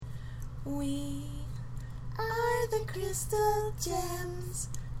We are the crystal gems.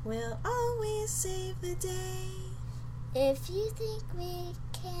 We'll always save the day. If you think we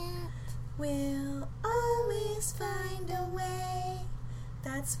can't, we'll always find a way.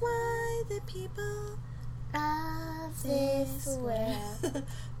 That's why the people of this world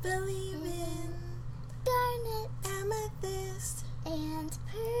believe in garnet, amethyst, and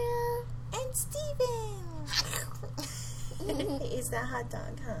pearl, and Steven. He's that hot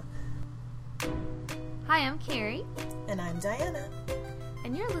dog, huh? Hi, I'm Carrie. And I'm Diana.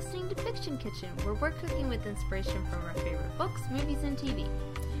 And you're listening to Fiction Kitchen, where we're cooking with inspiration from our favorite books, movies, and TV.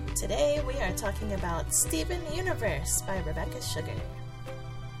 Today we are talking about Steven Universe by Rebecca Sugar.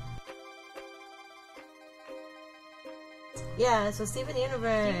 Yeah, so Steven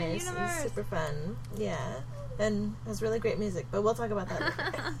Universe is super fun. Yeah, and has really great music, but we'll talk about that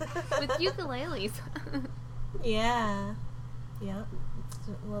later. With ukuleles. Yeah. Yep.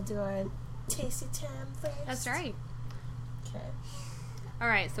 So we'll do our tasty time first. That's right. Okay.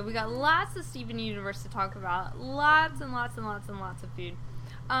 Alright, so we got lots of Steven Universe to talk about. Lots and lots and lots and lots of food.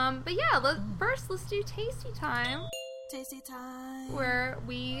 But yeah, let's do Tasty Time. Tasty Time. Where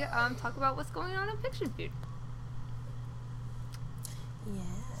we talk about what's going on in fiction food. Yeah.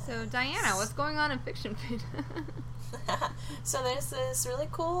 So Diana, what's going on in fiction food? So there's this really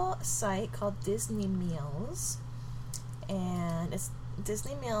cool site called Disney Meals. And it's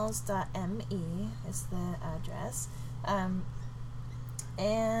disneymeals.me is the address.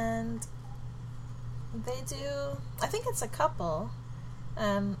 And they do, I think it's a couple,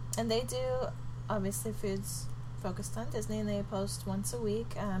 and they do, obviously, foods focused on Disney, and they post once a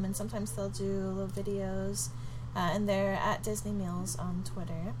week, and sometimes they'll do little videos, and they're at Disney Meals on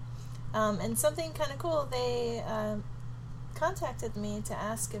Twitter. And something kind of cool, they contacted me to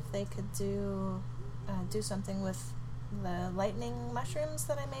ask if they could do something with the lightning mushrooms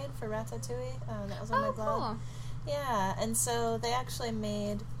that I made for Ratatouille. That was on my blog. Cool. Yeah, and so they actually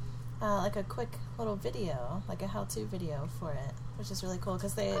made like a quick little video, like a how-to video for it, which is really cool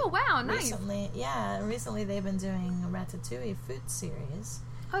because they recently they've been doing a Ratatouille food series.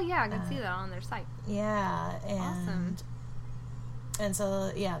 Oh yeah, I can see that on their site. Yeah, and awesome. And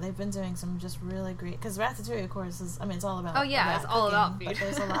so yeah, they've been doing some just really great, because Ratatouille, of course, is it's all about it's all about food. But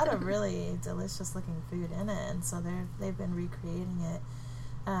there's a lot of really delicious looking food in it, and so they've been recreating it,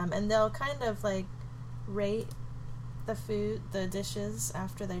 and they'll kind of like rate the dishes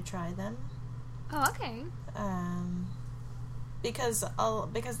after they try them. Oh, okay. Because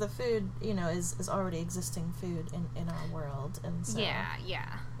the food, is already existing food in our world, and so yeah.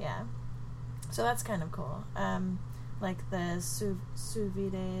 So that's kind of cool. Like the sous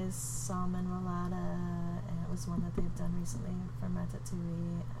vide salmon rollada, and it was one that they've done recently from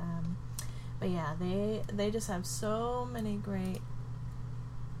Ratatouille. But yeah, they just have so many great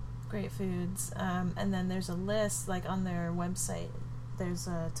foods, and then there's a list, like on their website there's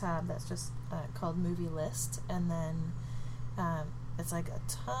a tab that's just called movie list, and then it's like a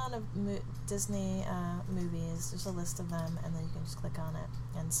ton of Disney movies. There's a list of them, and then you can just click on it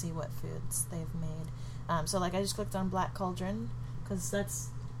and see what foods they've made. So like I just clicked on Black Cauldron because that's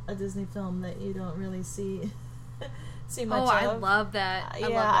a Disney film that you don't really see much of. I love that.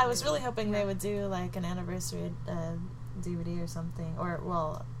 I was really hoping they would do like an anniversary DVD or something, or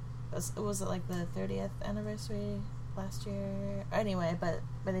was it like the 30th anniversary last year? Anyway, but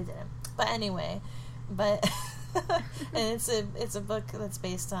they didn't. But anyway, and it's a book that's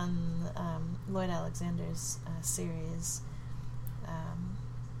based on Lloyd Alexander's series,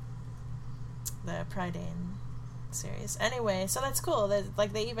 the Prydain series. Anyway, so that's cool. They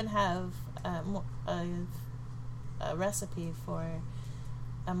even have a recipe for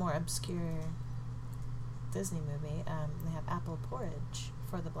a more obscure Disney movie. They have apple porridge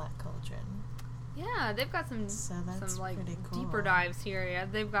for the Black Cauldron. Yeah, they've got some like cool. deeper dives here. Yeah,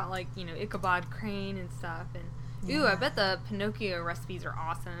 they've got like Ichabod Crane and stuff, and I bet the Pinocchio recipes are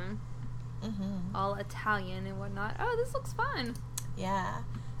awesome. Mm-hmm. All Italian and whatnot. Oh, this looks fun. Yeah,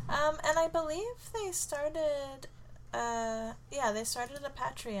 and I believe they started. They started a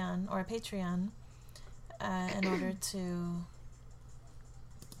Patreon in order to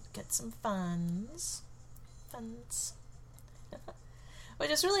get some funds. Which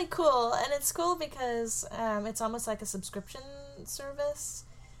is really cool, and it's cool because it's almost like a subscription service,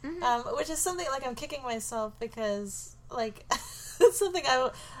 which is something like I'm kicking myself because like it's something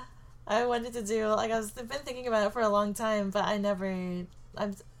I wanted to do. Like I've been thinking about it for a long time, but I never.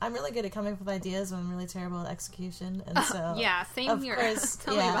 I'm really good at coming up with ideas, but I'm really terrible at execution, and so yeah, same here. Of course,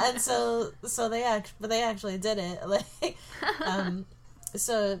 and so they actually did it. Like,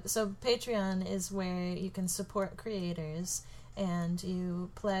 so Patreon is where you can support creators. and you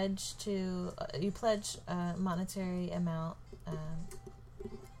pledge a monetary amount,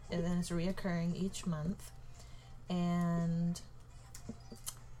 and then it's reoccurring each month. And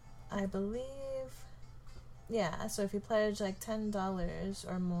I believe, so if you pledge like $10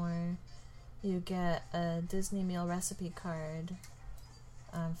 or more, you get a Disney meal recipe card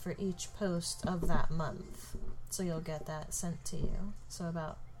for each post of that month. So you'll get that sent to you. So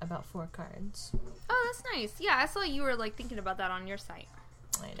about 4 cards. Oh, that's nice. Yeah, I saw you were like thinking about that on your site.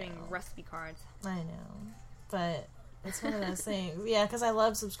 I know. Doing recipe cards. I know. But it's one of those things. Yeah, because I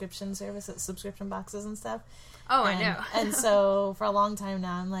love subscription boxes and stuff. Oh, I know. And so for a long time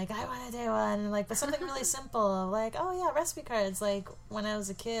now, I'm like, I want to do one. And like, but something really simple, like, oh yeah, recipe cards. Like when I was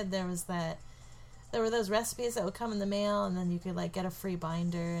a kid, there were those recipes that would come in the mail, and then you could like get a free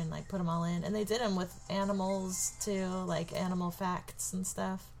binder and like put them all in. And they did them with animals too, like animal facts and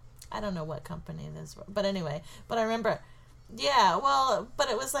stuff. I don't know what company this was, but anyway. But I remember, but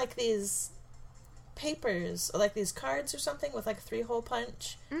it was like these papers, or like these cards or something with like 3-hole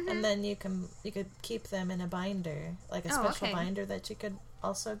punch, and then you could keep them in a binder, like a special binder that you could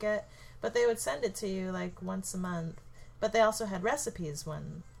also get. But they would send it to you like once a month. But they also had recipe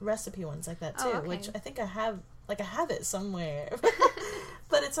ones like that too, which I think I have it somewhere.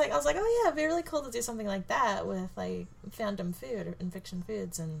 But it's like, I was like, oh yeah, it'd be really cool to do something like that with like fandom food and fiction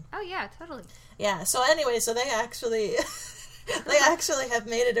foods. And oh yeah, totally. Yeah. So anyway, so they actually have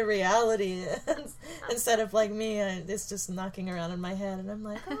made it a reality instead of like me. It's just knocking around in my head, and I'm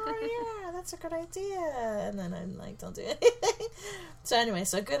like, oh yeah, that's a good idea. And then I'm like, don't do anything. So anyway,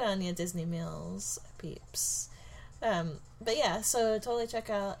 so good on you, Disney Meals peeps. But yeah, so totally check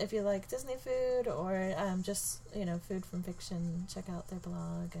out, if you like Disney food or just, food from fiction, check out their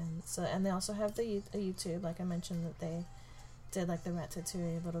blog. And they also have a YouTube, like I mentioned, that they did like the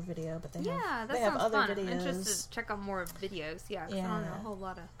Ratatouille little video, but they have other fun. videos. I'm interested to check out more videos, because I don't know a whole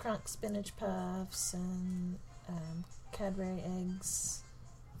lot of... Kronk spinach puffs and Cadbury eggs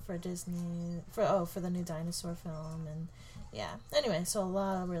for Disney, for the new dinosaur film, and anyway, so a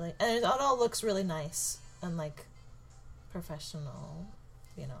lot of really, and it all looks really nice and like professional,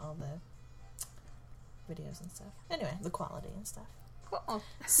 all the videos and stuff. Anyway, the quality and stuff. Cool.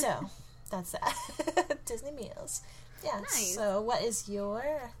 So, that's that. Disney Meals. Yeah. Nice. So, what is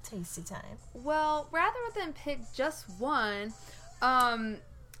your tasty time? Well, rather than pick just one,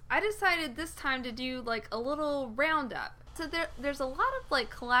 I decided this time to do like a little roundup. So there's a lot of like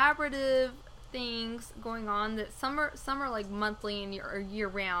collaborative things going on that some are like monthly and year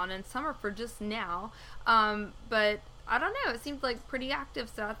round, and some are for just now. But I don't know, it seemed like pretty active,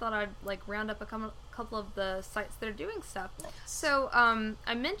 so I thought I'd like round up a couple of the sites that are doing stuff. Nice. So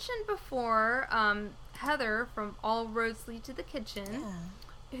I mentioned before Heather from All Roads Lead to the Kitchen,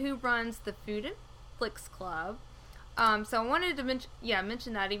 who runs the Food and Flicks Club. So I wanted to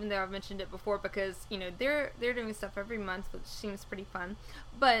mention that, even though I've mentioned it before, because they're doing stuff every month, which seems pretty fun.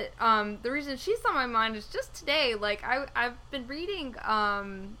 But the reason she's on my mind is just today. Like I've been reading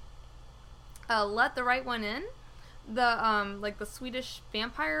Let the Right One In, the Swedish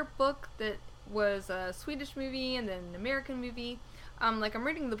vampire book that was a Swedish movie and then an American movie. I'm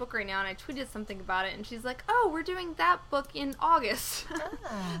reading the book right now, and I tweeted something about it, and she's like, oh, we're doing that book in August.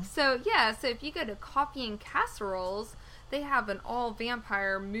 So if you go to Coffee and Casseroles, they have an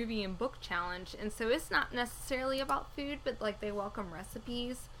all-vampire movie and book challenge, and so it's not necessarily about food, but, they welcome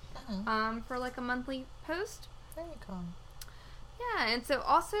recipes for, a monthly post. Very cool. Yeah, and so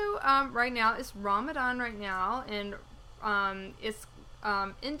also, right now, it's Ramadan right now, and it's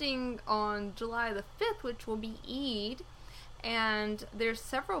ending on July the 5th, which will be Eid. And there's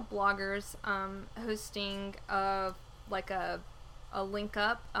several bloggers hosting a link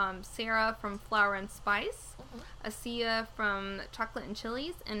up. Sarah from Flour and Spice, Asiya from Chocolate and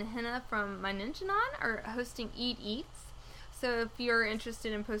Chilies, and Henna from My Ninja Non are hosting Eid Eats. So if you're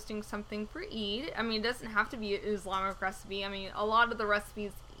interested in posting something for Eid, it doesn't have to be an Islamic recipe. A lot of the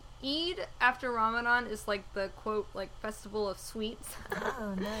recipes, Eid after Ramadan is the quote festival of sweets.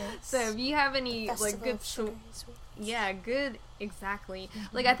 Oh, nice. So if you have any good sweets. Yeah, good, exactly.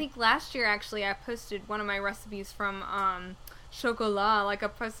 I think last year, actually, I posted one of my recipes from chocolat. I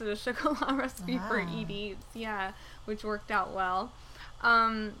posted a chocolat recipe for Eid Eats, which worked out well.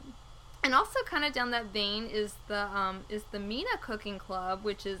 And also kind of down that vein is the Mina Cooking Club,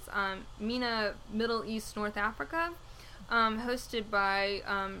 which is Mina, Middle East, North Africa, hosted by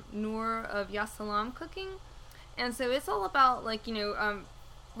Noor of Yasalam Cooking. And so it's all about,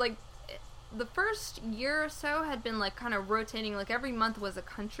 the first year or so had been kind of rotating, every month was a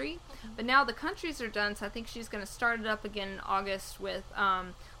country, but now the countries are done, so I think she's going to start it up again in August with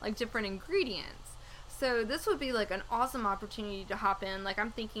different ingredients. so this would be like an awesome opportunity to hop in. Like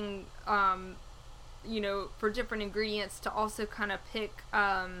I'm thinking, you know, for different ingredients to also kind of pick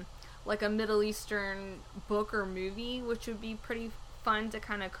like a Middle Eastern book or movie, which would be pretty fun to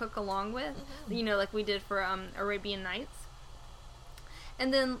kind of cook along with. Mm-hmm. You know, like we did for Arabian Nights.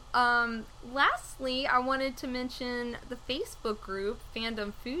 And then, lastly, I wanted to mention the Facebook group,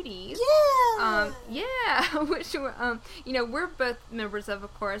 Fandom Foodies. Yeah! Which, you know, we're both members of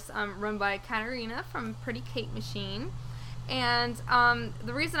course, run by Katarina from Pretty Cake Machine. And,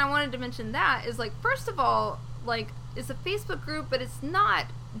 the reason I wanted to mention that is, like, first of all, like, it's a Facebook group, but it's not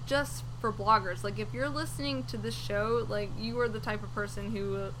just for bloggers. Like, if you're listening to this show, like, you are the type of person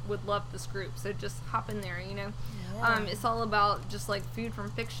who would love this group, so just hop in there, you know. It's all about just, like, food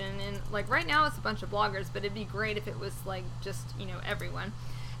from fiction, and, like, right now it's a bunch of bloggers, but it'd be great if it was, like, just, you know, everyone.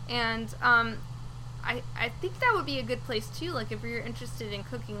 And, I think that would be a good place, too, like, if you're interested in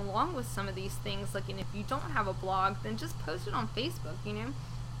cooking along with some of these things, like, and if you don't have a blog, then just post it on Facebook, you know.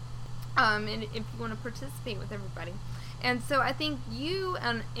 And if you want to participate with everybody. And so I think you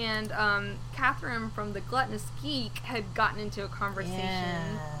and Catherine from the Gluttonous Geek had gotten into a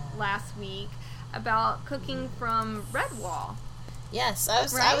conversation last week about cooking from Redwall. Yes,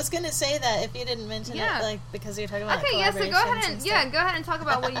 I was going to say that if you didn't mention it, like, because you're talking about so go ahead and talk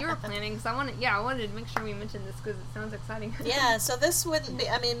about what you were planning, because I wanted to make sure we mentioned this because it sounds exciting. Yeah, so this wouldn't be,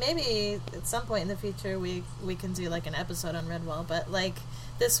 I mean, maybe at some point in the future we can do, like, an episode on Redwall, but, like,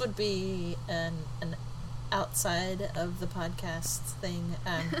 this would be an outside of the podcast thing.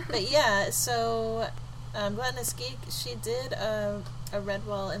 But yeah, so Gluttonous Geek, she did a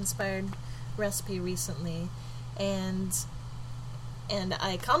Redwall-inspired recipe recently, and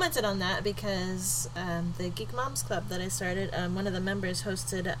I commented on that because the Geek Moms Club that I started, one of the members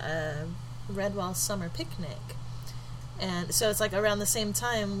hosted a Redwall summer picnic, and so it's like around the same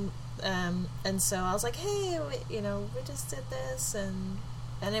time, and so I was like, hey, we just did this, and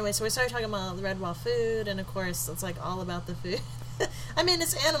anyway, so we started talking about the Redwall food, and of course it's like all about the food. I mean,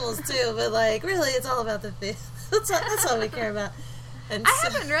 it's animals too, but like really it's all about the food. That's all we care about. And I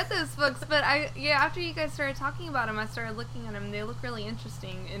haven't read those books, but after you guys started talking about them, I started looking at them. They look really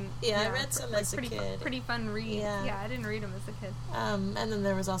interesting, and I read some as a kid. Pretty fun read. Yeah, I didn't read them as a kid. And then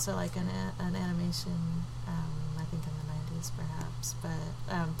there was also like an animation, I think in the 90s perhaps,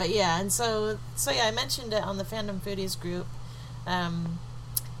 but yeah, and so I mentioned it on the Fandom Foodies group,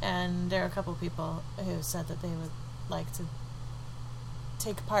 and there are a couple people who said that they would like to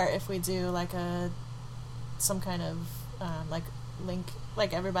take part if we do like some kind of like link,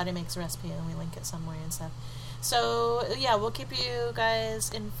 like everybody makes a recipe and we link it somewhere and stuff. So yeah, we'll keep you guys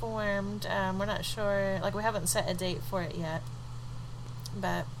informed. We're not sure, like we haven't set a date for it yet,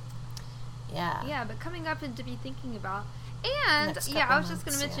 but yeah, but coming up and to be thinking about. And I was just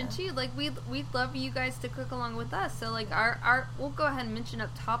going to mention too, like we'd love you guys to cook along with us. So like our we'll go ahead and mention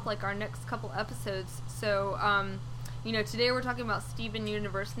up top like our next couple episodes. So today we're talking about Steven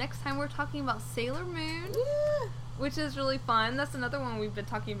Universe. Next time we're talking about Sailor Moon, which is really fun. That's another one we've been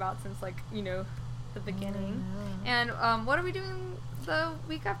talking about since like the beginning. And what are we doing the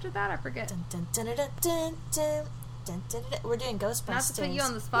week after that? I forget. Dun, dun, dun, dun, dun, dun. Dun, dun, dun. We're doing Ghostbusters. Not to put you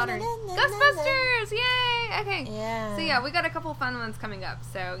on the spot. Ghostbusters! Yay! Okay. Yeah. So yeah, we got a couple fun ones coming up.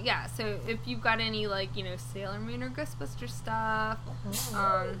 So yeah, so if you've got any like Sailor Moon or Ghostbuster stuff,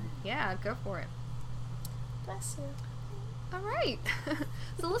 go for it. Bless you. All right.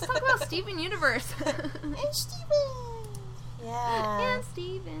 So let's talk about Steven Universe. And Steven. Yeah. And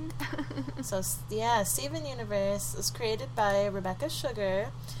Steven. So yeah, Steven Universe is created by Rebecca Sugar,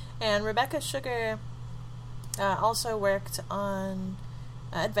 and Rebecca Sugar also worked on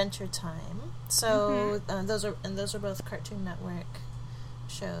Adventure Time. So those are both Cartoon Network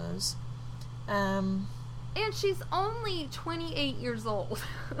shows. And she's only 28 years old.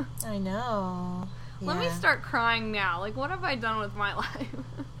 I know. Yeah. Let me start crying now. Like, what have I done with my life?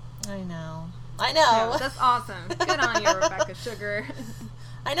 I know. No, that's awesome. Good on you, Rebecca Sugar.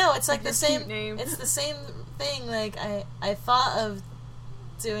 I know. It's like the same name. It's the same thing. Like I thought of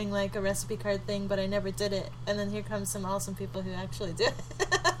doing like a recipe card thing, but I never did it, and then here comes some awesome people who actually do it.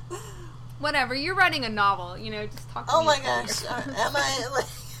 Whatever, you're writing a novel, just talk to me. Oh my gosh, am I like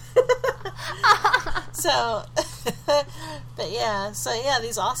but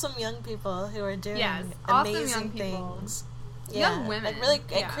these awesome young people who are doing amazing things. Young women, like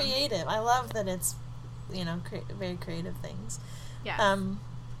really creative. I love that it's very creative things. Yeah.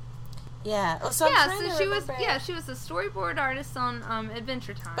 She was a storyboard artist on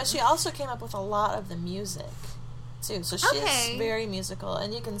Adventure Time. But she also came up with a lot of the music. too. So she's Okay. very musical,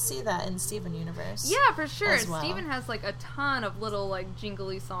 and you can see that in Steven Universe. Yeah, for sure. as well. Steven has like a ton of little like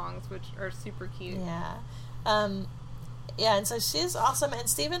jingly songs, which are super cute. Yeah. Yeah, and so she's awesome, and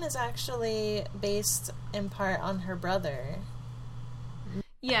Steven is actually based in part on her brother,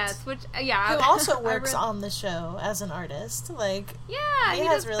 Yes, which yeah, who also I works read- on the show as an artist. Like, Yeah, he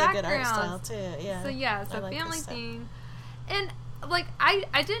does has really good art style backgrounds. too. Yeah. So yeah, I so like family his stuff. theme, and like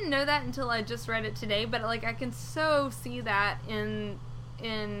I didn't know that until I just read it today, but like I can so see that in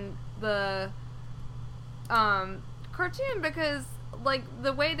the cartoon, because like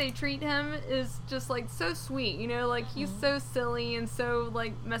the way they treat him is just like so sweet, you know, like he's so silly and so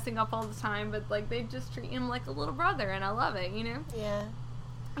like messing up all the time, but like they just treat him like a little brother, and I love it, you know. Yeah.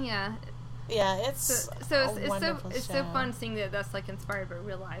 Yeah, Yeah, it's so a it's so wonderful it's so show. fun seeing that that's like inspired by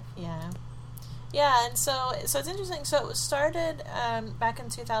real life. Yeah. Yeah, and so it's interesting. So it was started back in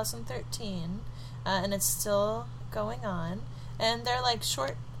 2013, and it's still going on. And they're like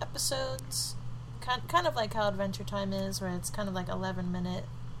short episodes, kind of like how Adventure Time is, where it's kind of like 11-minute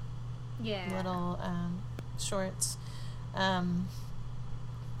Yeah, little shorts.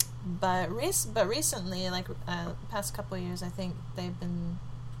 But recently, like past couple of years, I think they've been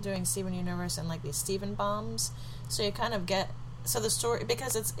doing Steven Universe and like these Steven bombs. So you kind of get the story,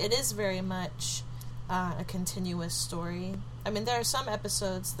 because it is very much a continuous story. I mean, there are some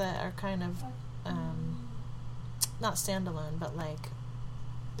episodes that are kind of not standalone, but like,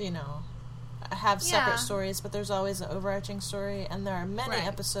 you know, have separate Yeah. stories, but there's always an overarching story, and there are many Right.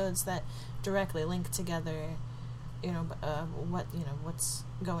 episodes that directly link together, you know, what's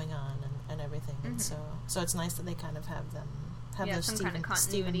going on and everything. And Mhm. so it's nice that they kind of have Yeah, those some kind of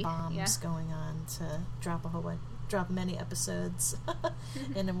Steven continuity, bombs yeah. going on to drop many episodes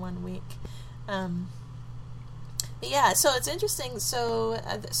in 1 week. But yeah, so it's interesting. So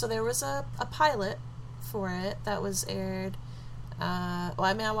there was a pilot for it that was aired. Well,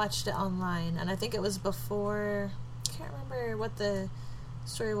 I mean, I watched it online, and I think it was before. I can't remember what the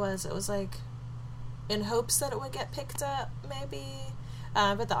story was. It was like in hopes that it would get picked up, maybe.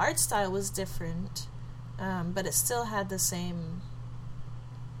 But the art style was different. But it still had the same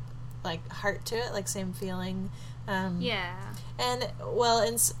like heart to it, like same feeling. yeah. And well,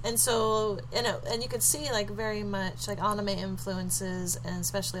 and so and you could see like very much like anime influences, and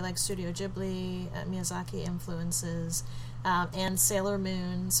especially like Studio Ghibli, Miyazaki influences, and Sailor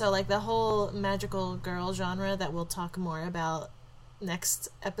Moon. So like the whole magical girl genre that we'll talk more about next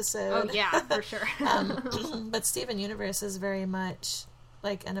episode. Oh yeah, for sure. But Steven Universe is very much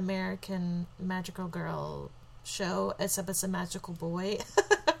like an American magical girl show, except it's a magical boy.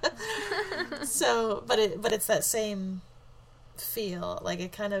 So, but it's that same feel. Like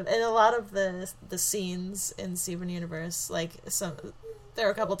it kind of, in a lot of the scenes in Steven Universe, like there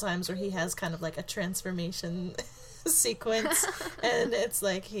are a couple times where he has kind of like a transformation sequence, and it's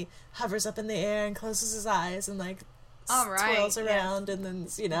like he hovers up in the air and closes his eyes and like All right, twirls yes. around, and then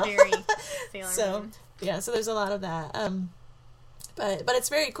Very Sailor so Moon. yeah, so there's a lot of that. But it's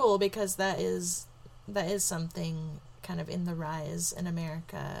very cool, because that is something kind of in the rise in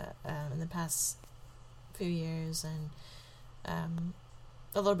America in the past few years, and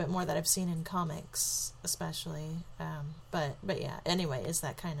a little bit more that I've seen in comics, especially. But yeah, anyway, it's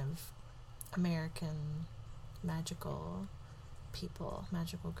that kind of American magical people,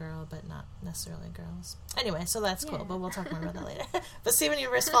 magical girl, but not necessarily girls. Anyway, so that's cool, Yeah. but we'll talk more about that later. But Steven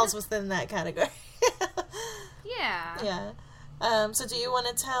Universe falls within that category. Yeah. Yeah. So do you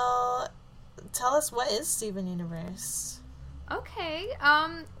want to tell us what is Steven Universe? Okay.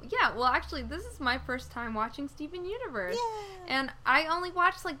 Yeah. Well, actually, this is my first time watching Steven Universe, Yeah. and I only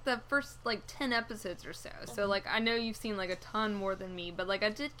watched like the first like 10 episodes or so. So like I know you've seen like a ton more than me, but like I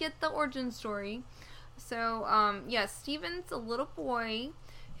did get the origin story. So yeah, Steven's a little boy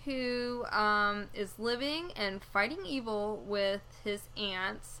who is living and fighting evil with his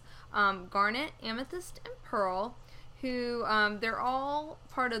aunts, Garnet, Amethyst, and Pearl, who they're all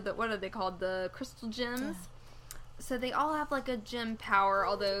part of what are they called? The crystal gems. Yeah. So they all have like a gem power,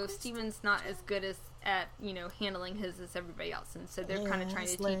 although Steven's not as good at handling his as everybody else, and so they're kind of trying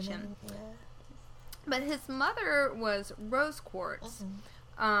to teach him. Yeah. But his mother was Rose Quartz,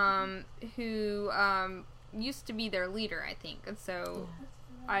 who used to be their leader, I think, and so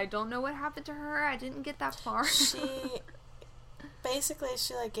I don't know what happened to her. I didn't get that far. She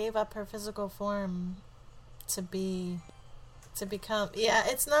like gave up her physical form to become. Yeah,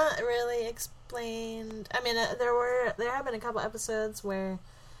 it's not really explained. I mean, there have been a couple episodes where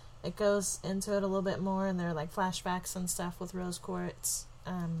it goes into it a little bit more, and there are like flashbacks and stuff with Rose Quartz.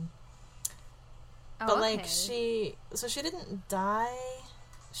 But like she didn't die.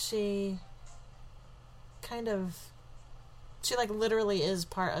 She kind of, she like literally is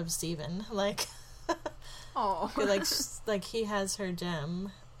part of Steven. Like, Oh. like he has her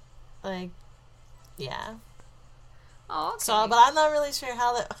gem. Like, yeah. Oh, okay. So, but I'm not really sure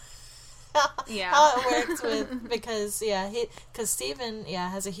how that. Yeah. How it works with, because Steven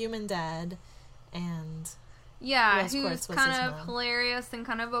has a human dad, and Yeah, Rose Quartz who's was kind his of mom. hilarious and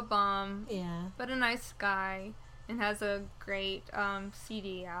kind of a bum, yeah. but a nice guy, and has a great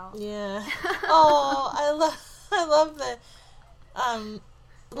CD out. Yeah. Oh, I love the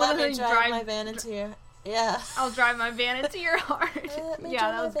let me drive my van into your I'll drive my van into your heart. Let me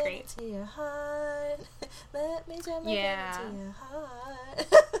Yeah, drive that was my van great. into your heart. Let me drive my Yeah. van into your heart.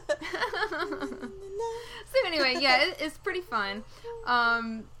 So anyway, yeah, it's pretty fun.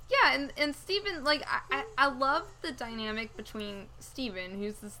 Yeah, and Steven, like, I love the dynamic between Steven,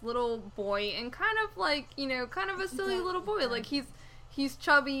 who's this little boy, and kind of like, you know, kind of a silly little boy. Like, he's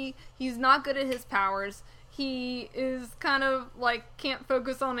chubby, he's not good at his powers, he is kind of like can't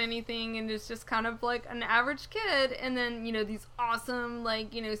focus on anything, and is just kind of like an average kid. And then, you know, these awesome,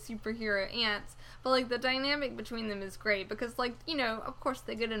 like, you know, superhero aunts. But, like, the dynamic between them is great because, like, you know, of course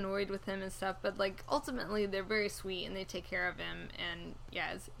they get annoyed with him and stuff, but, like, ultimately they're very sweet and they take care of him, and,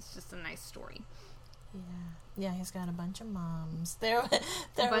 yeah, it's just a nice story. Yeah, he's got a bunch of moms. There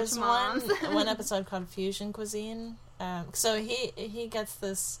bunch was of moms. one episode called Fusion Cuisine. So he gets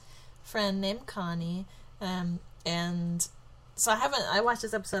this friend named Connie, and so I watched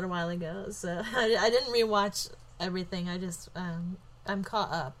this episode a while ago, so I didn't rewatch everything. I just I'm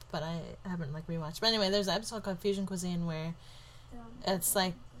caught up, but I haven't like rewatched. But anyway, there's an episode called Fusion Cuisine where it's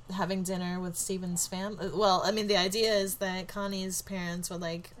like having dinner with Steven's family. Well, I mean, the idea is that Connie's parents would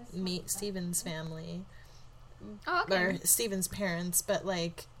like meet Steven's family, Oh, okay. or Steven's parents, but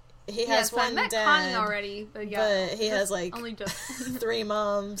like he Yeah, has so I one met dad, Connie already, but yeah. but he has like only just 3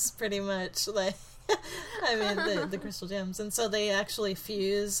 moms, pretty much. Like, I mean, the crystal gems, and so they actually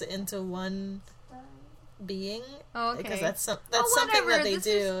fuse into one being. Oh, okay. Because that's something whatever, that they this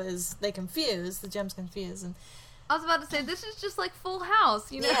do is they confuse, the gems confuse, and I was about to say, this is just like Full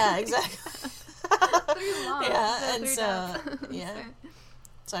House, you know? yeah, exactly. 3 moms. Yeah, and 3 so dads. yeah.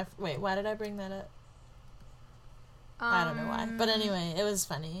 So wait, why did I bring that up? I don't know why, but anyway, it was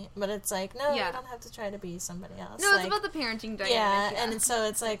funny. But it's like, no, Yeah. you don't have to try to be somebody else. No, it's like, about the parenting dynamic. yeah, and so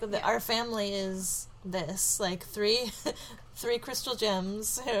it's like our family is this, like three crystal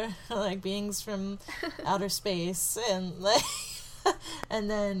gems who are like beings from outer space, and like and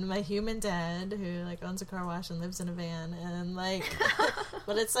then my human dad who like owns a car wash and lives in a van, and like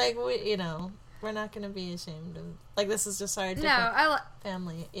but it's like we're not going to be ashamed of, like, this is just our different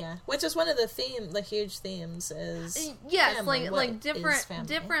family, which is one of the huge themes is yes, family. like What is family?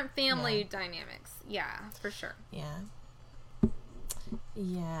 different family dynamics. Yeah, for sure. Yeah.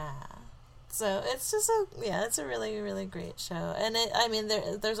 So it's just it's a really, really great show, and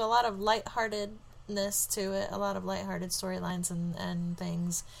there's a lot of lightheartedness to it, a lot of lighthearted storylines and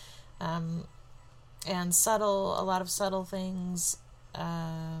things, and a lot of subtle things,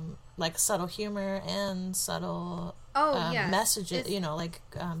 like subtle humor and subtle messages,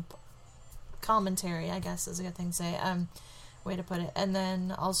 commentary, I guess is a good thing to say, way to put it. And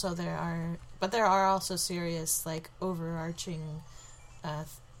then also there are also serious, like, overarching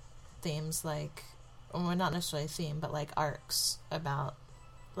themes, like, well, not necessarily a theme, but like arcs about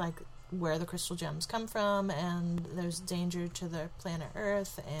like where the crystal gems come from, and there's danger to the planet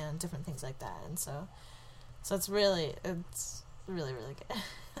Earth and different things like that. And so it's really really good.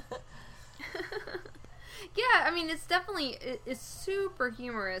 Yeah, I mean, it's definitely it's super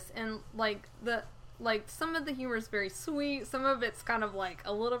humorous, and like some of the humor is very sweet, some of it's kind of like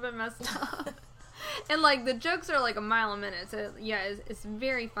a little bit messed up. And like the jokes are like a mile a minute, so yeah, it's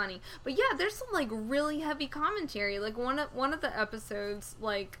very funny. But yeah, there's some like really heavy commentary. Like one of the episodes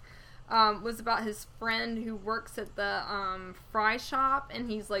like was about his friend who works at the fry shop, and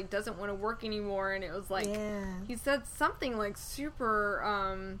he's like doesn't want to work anymore, and it was like he said something like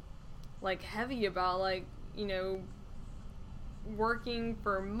super like heavy about like, you know, working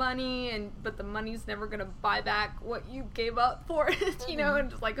for money, but the money's never gonna buy back what you gave up for it, you know,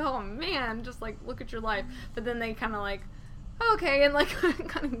 and just like, oh man, just like look at your life. But then they kind of like, okay, and like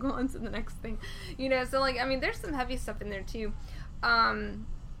kind of go on to the next thing, you know. So like, I mean, there's some heavy stuff in there too. Yeah,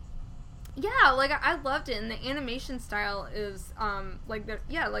 like I loved it, and the animation style is like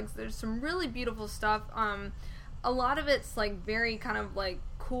there's some really beautiful stuff. A lot of it's like very kind of like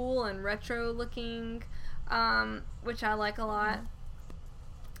cool and retro looking, which I like a lot.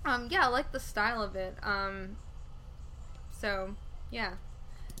 Yeah, I like the style of it. So yeah,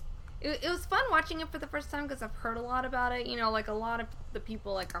 it was fun watching it for the first time because I've heard a lot about it. You know, like a lot of the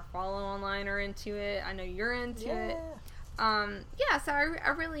people like I follow online are into it. I know you're into it. Yeah, so I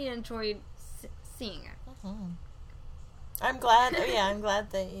really enjoyed seeing it. Mm-hmm. I'm glad. I'm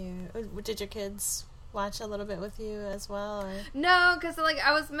glad that you did. Your kids watch a little bit with you as well? Or? No, because like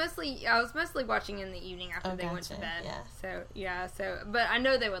I was mostly watching in the evening after they went to gotcha. bed. Yeah. So but I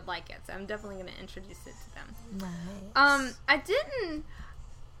know they would like it, so I'm definitely going to introduce it to them. Nice. I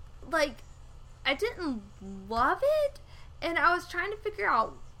didn't love it, and I was trying to figure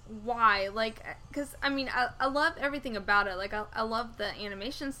out why. Like, because I mean, I love everything about it. Like, I love the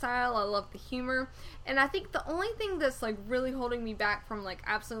animation style. I love the humor, and I think the only thing that's like really holding me back from like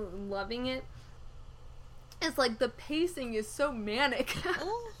absolutely loving it is like the pacing is so manic.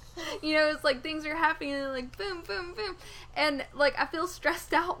 You know, it's like things are happening and like boom, boom, boom, and like I feel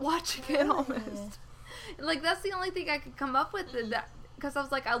stressed out watching it almost. Like that's the only thing I could come up with that. Because I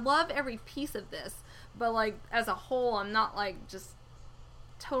was like, I love every piece of this, but like as a whole, I'm not like just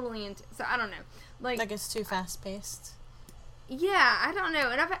totally into. So I don't know, like it's too fast paced. Yeah, I don't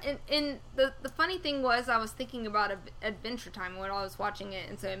know. And the funny thing was, I was thinking about Adventure Time when I was watching it,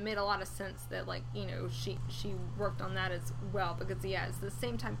 and so it made a lot of sense that like she worked on that as well because it's the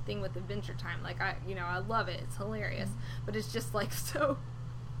same type of thing with Adventure Time. Like I love it. It's hilarious, but it's just like so.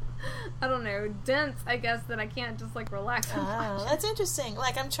 I don't know, dense, I guess, that I can't just, like, relax and watch it. That's interesting.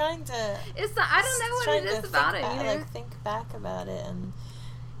 Like, I'm trying to... I don't know what it is about it, Like, think back about it, and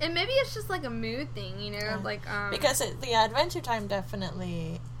maybe it's just, like, a mood thing, like, because Adventure Time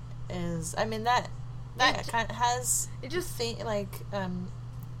definitely is... I mean, that kind of has... It just...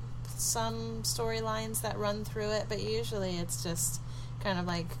 some storylines that run through it, but usually it's just... kind of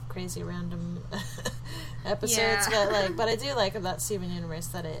like crazy random episodes, but I do like about Steven Universe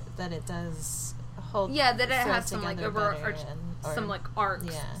that it does hold that it has some like some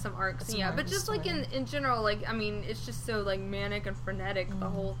arcs, some arcs, but just story. Like in general, like I mean, it's just so like manic and frenetic the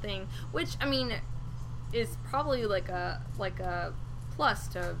whole thing, which I mean is probably like a plus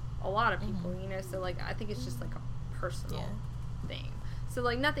to a lot of people, so like I think it's just like a personal thing. So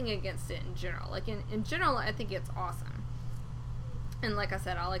like nothing against it in general. Like in general, I think it's awesome. And like I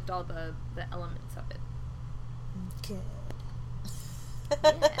said, I liked all the elements of it. Good.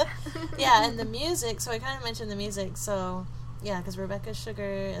 Yeah, and the music. So I kind of mentioned the music. So yeah, because Rebecca Sugar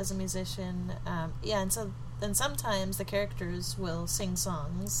is a musician. And sometimes the characters will sing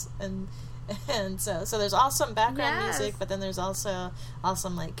songs, and so there's awesome background music, but then there's also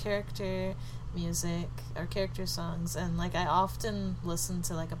awesome like character music or character songs, and like I often listen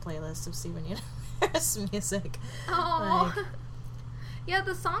to like a playlist of Steven Universe music. Oh. Yeah,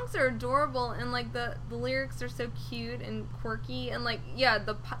 the songs are adorable, and like the lyrics are so cute and quirky, and like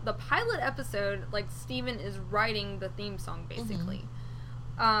the pilot episode, like Steven is writing the theme song basically.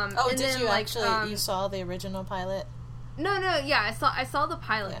 Did you actually you saw the original pilot? No, I saw the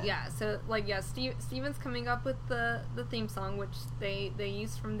pilot. So like Steven's coming up with the theme song, which they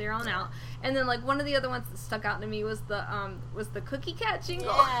used from there on out, and then like one of the other ones that stuck out to me was the Cookie Cat jingle.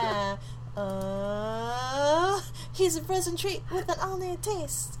 Yeah. He's a frozen treat with an all-new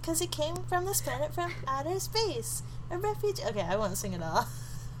taste, 'cause he came from this planet from outer space. A refugee. Okay, I won't sing it all.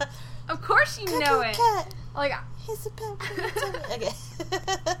 Of course you know it. Cat. Like, he's a pet. Okay.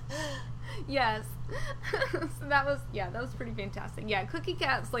 Yes. So that was pretty fantastic. Yeah, Cookie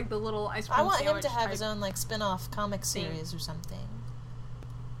Cat's like the little ice cream I want sandwich him to have his own like spin-off comic series or something.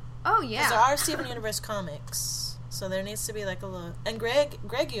 Oh yeah. 'Cause there are Steven Universe comics. So there needs to be like a little, and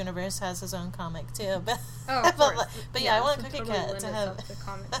Greg Universe has his own comic too, but of course. but I want Cookie Cat to have.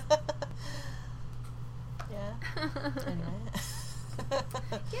 Yeah. Anyway.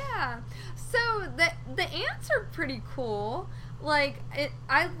 Yeah. So the ants are pretty cool. Like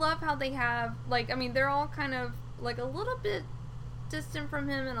I love how they have like I mean they're all kind of like a little bit distant from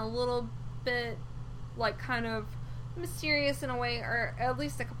him and a little bit like kind of mysterious in a way, or at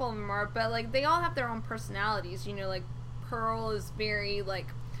least a couple of them are, but like they all have their own personalities, like Pearl is very like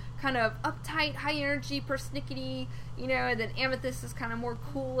kind of uptight, high energy, persnickety, and then Amethyst is kind of more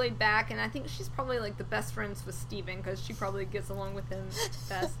cool, laid back, and I think she's probably like the best friends with Steven because she probably gets along with him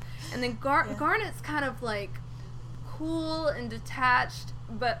best. And then Garnet's kind of like cool and detached,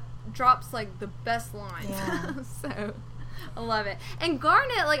 but drops like the best lines. Yeah. So I love it. And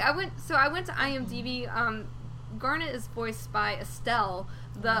Garnet, like I went to IMDb. Garnet is voiced by Estelle,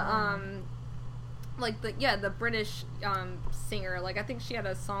 the British singer. Like I think she had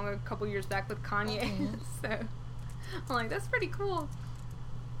a song a couple years back with Kanye. So I'm like, that's pretty cool.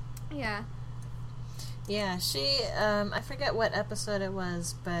 Yeah. Yeah, she I forget what episode it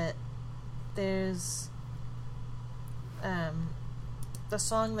was, but there's the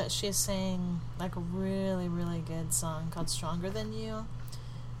song that she sang, like a really, really good song called Stronger Than You,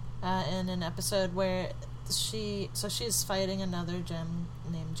 in an episode where she's fighting another gem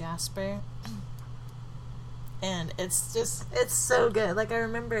named Jasper. And it's so good. Like, I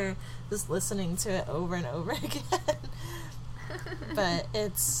remember just listening to it over and over again. But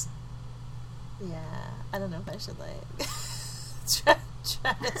it's, yeah, I don't know if I should, like, try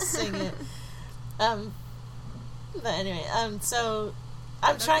to sing it. But anyway, so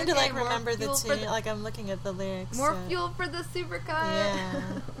I'm trying to, like, remember the tune. Like, I'm looking at the lyrics. More fuel for the supercut. Yeah.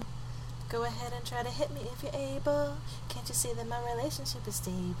 Go ahead and try to hit me if you're able. Can't you see that my relationship is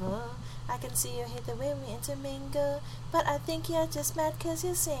stable? I can see you hate the way we intermingle, but I think you're just mad 'cause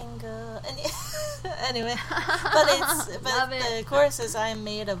you're single. And anyway, but the chorus is "I'm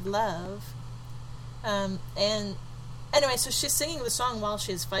made of love," and anyway, so she's singing the song while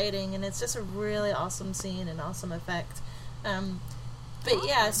she's fighting, and it's just a really awesome scene and awesome effect. But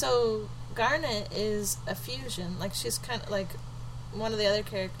yeah, so Garnet is a fusion. Like, she's kind of like. One of the other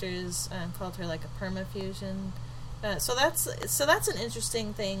characters called her like a permafusion. So that's an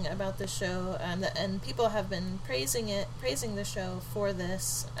interesting thing about the show, and people have been praising the show for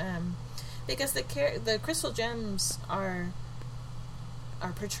this, because the crystal gems are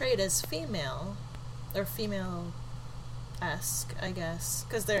portrayed as female, or female-esque, I guess,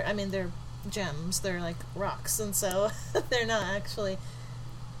 because they're gems, they're like rocks, and so they're not actually,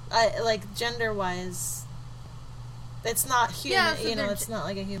 like, gender-wise. It's not human, yeah, so it's not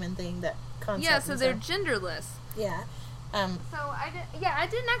like a human thing, that concept. Yeah, so they're genderless. Yeah. So I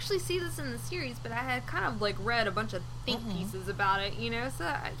didn't actually see this in the series, but I had kind of, like, read a bunch of think pieces about it, so yeah,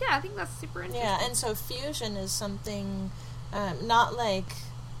 I think that's super interesting. Yeah, and so fusion is something, not like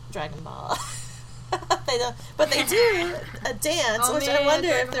Dragon Ball. They don't, but they do a dance, which I wonder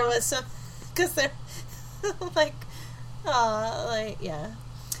if there was some, because they're, yeah.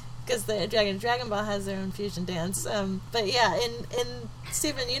 Because the Dragon Ball has their own fusion dance, but yeah, in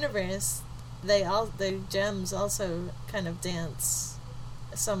Steven Universe, the gems also kind of dance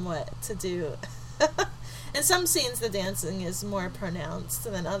somewhat to do. In some scenes, the dancing is more pronounced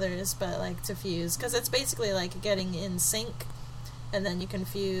than others, but like to fuse, because it's basically like getting in sync, and then you can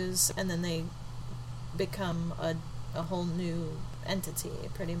fuse, and then they become a whole new entity,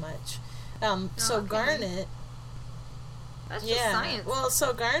 pretty much. So okay. Garnet. That's just science. Well,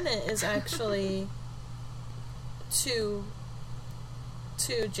 so Garnet is actually two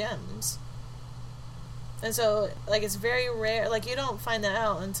gems. And so, like, it's very rare. Like, you don't find that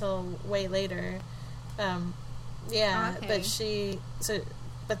out until way later. Okay.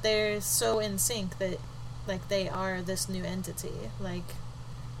 But they're so in sync that, like, they are this new entity. Like,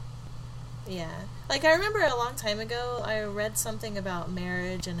 yeah. Like, I remember a long time ago, I read something about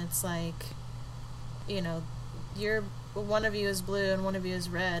marriage, and it's like, one of you is blue and one of you is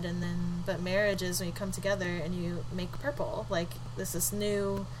red, but marriage is when you come together and you make purple. Like, this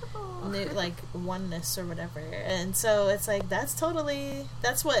new like oneness or whatever. And so it's like, that's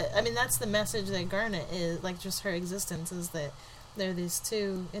the message that Garnet is, like, just her existence is that they're these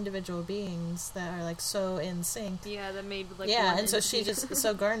two individual beings that are, like, so in sync. Yeah, that made, like, yeah, and so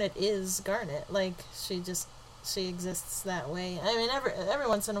so Garnet is Garnet. Like, she exists that way. I mean, every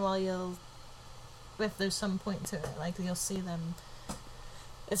once in a while if there's some point to it, like, you'll see them,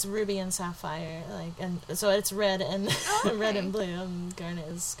 it's ruby and sapphire, like, and so it's red and red and blue, and Garnet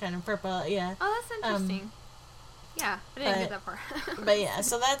is kind of purple. Yeah. Oh, that's interesting. Yeah, I didn't get that part. But yeah,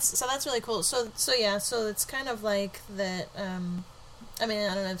 so that's really cool. So it's kind of like that. I mean,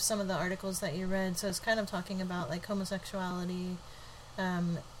 I don't know if some of the articles that you read. So it's kind of talking about, like, homosexuality. I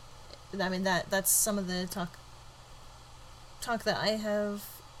mean, that's some of the talk that I have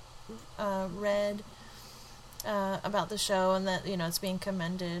read about the show, and that, it's being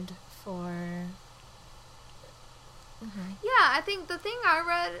commended for. Yeah, I think the thing I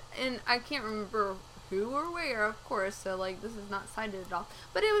read, and I can't remember who or where, of course, so, like, this is not cited at all,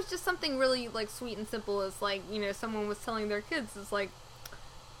 but it was just something really, like, sweet and simple. It's like, someone was telling their kids, it's like,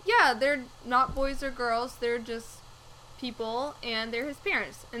 yeah, they're not boys or girls, they're just people, and they're his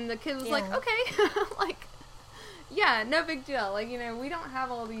parents, and the kid was like, okay, like, yeah, no big deal. Like, we don't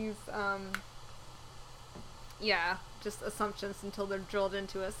have all these, just assumptions until they're drilled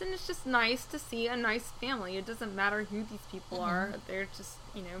into us. And it's just nice to see a nice family. It doesn't matter who these people are. They're just,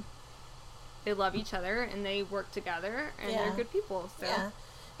 they love each other and they work together and they're good people. So,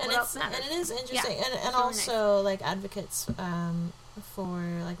 and it is interesting. Yeah, and also, nice. Like, advocates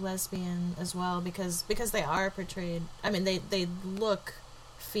for, like, lesbian as well, because they are portrayed. I mean, they look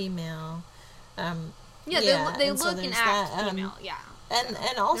female. They look and act female, And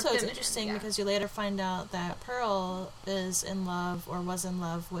also They're it's feminine, interesting yeah. because you later find out that Pearl is in love or was in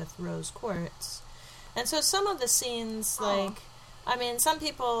love with Rose Quartz. And so some of the scenes, like, I mean, some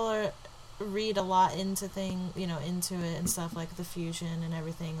people read a lot into into it and stuff, like the fusion and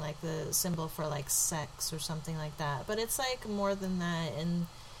everything, like the symbol for, like, sex or something like that. But it's, like, more than that. And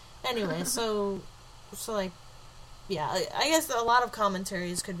anyway, so like, yeah, I guess a lot of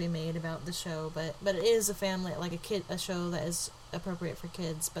commentaries could be made about the show, but it is a family, like a show that is appropriate for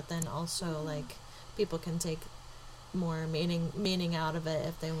kids, but then also, like, people can take more meaning out of it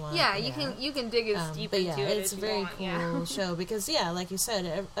if they want. Yeah, you can dig as deep but into yeah, it it's as a you very want. cool Yeah. show because, yeah, like you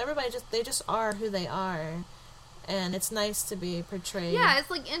said, everybody just are who they are, and it's nice to be portrayed. Yeah, it's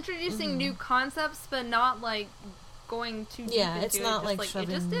like introducing new concepts, but not like going too deep into it's not it. like Just, it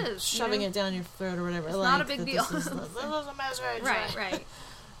just is, shoving it down your throat or whatever. It's like, not a big that deal. This is a message. Right.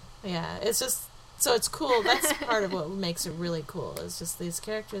 Yeah, it's just, so it's cool. That's part of what makes it really cool. It's just these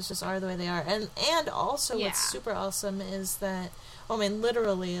characters just are the way they are. And also what's super awesome is that, I mean,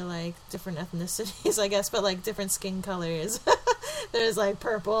 literally, like, different ethnicities, I guess, but, like, different skin colors. There's, like,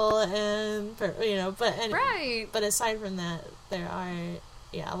 purple and, but aside from that, there are,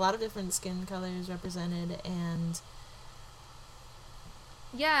 a lot of different skin colors represented, and...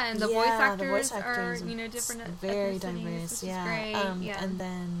 Yeah, and the voice actors are, different. Very ethnicities, diverse, which is great. And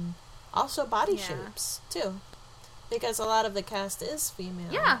then also body shapes too, because a lot of the cast is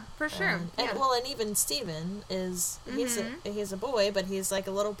female. Yeah, for sure. And even Steven is he's a boy, but he's like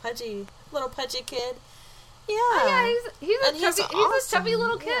a little pudgy kid. Yeah. Oh, yeah, he's a chubby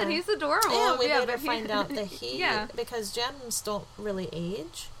little kid. Yeah. He's adorable. And we later find out that because Mm-hmm. gems don't really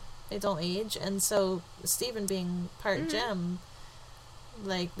age. They don't age, and so Steven being part gem,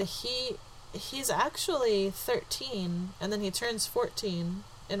 like he's actually 13, and then he turns 14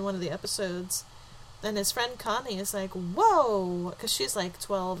 in one of the episodes, and his friend Connie is like, whoa, because she's like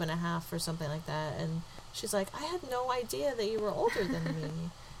 12 and a half or something like that, and she's like, I had no idea that you were older than me.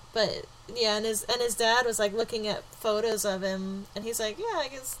 But yeah, and his dad was like looking at photos of him, and he's like, yeah, I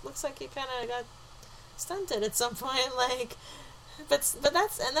guess looks like he kind of got stunted at some point, like, but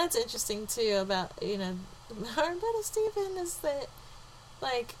that's interesting too about, our little Steven is that,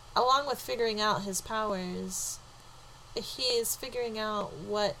 like, along with figuring out his powers, he is figuring out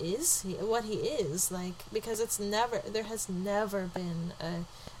what he is, like, because there has never been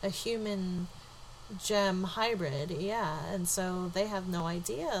a human gem hybrid, and so they have no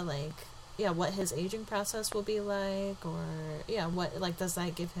idea, like, what his aging process will be like, or, what, like, does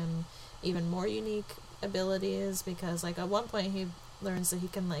that give him even more unique abilities, because, like, at one point he learns that he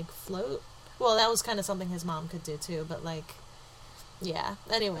can, like, float. Well, that was kind of something his mom could do too, but, like,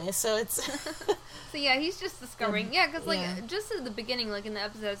 anyway, so it's... So, yeah, he's just discovering... because, like, just at the beginning, like, in the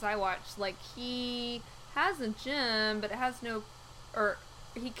episodes I watched, like, he has a gem, but it has no... Or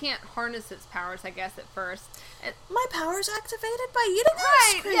he can't harness its powers, I guess, at first. My power's activated by eating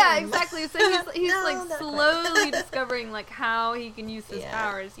ice cream! Yeah, exactly. So he's No, like, slowly discovering, like, how he can use his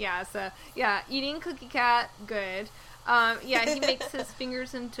powers. Yeah, so, eating Cookie Cat, good. He makes his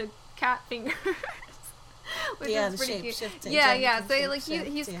fingers into cat fingers. Which is pretty cute. Shifting. So like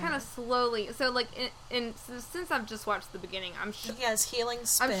he's kind of slowly. So like so since I've just watched the beginning, I'm sure he has healing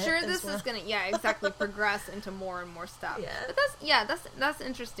spit. I'm sure this is gonna progress into more and more stuff. Yeah. But that's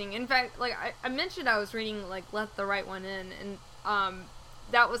interesting. In fact, like I mentioned, I was reading like Let the Right One In, and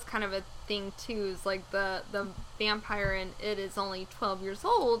that was kind of a thing too. Is like the vampire in it is only 12 years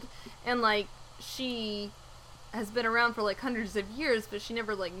old, and like she has been around for like hundreds of years, but she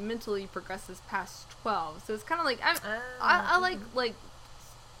never like mentally progresses past 12. So it's kind of like I like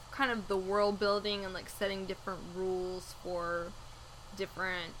kind of the world building and like setting different rules for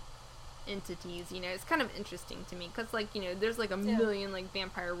different entities. It's kind of interesting to me because like there's like a million like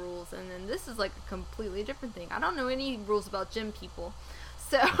vampire rules, and then this is like a completely different thing. I don't know any rules about gem people.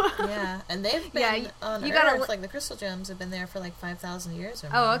 So and they've been on Earth, like the crystal gems have been there for like 5,000 years or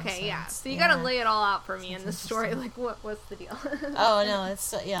more. Oh, okay, so you gotta lay it all out for me in the story. Like, what's the deal? Oh no,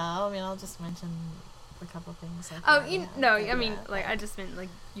 it's I mean, I'll just mention a couple things. Like I mean, like I just meant like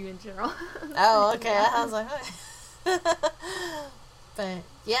you in general. Oh, okay. I was like, but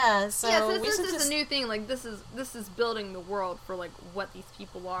so this is a new thing. Like this is building the world for like what these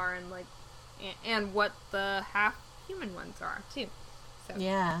people are and like and what the half human ones are too. So.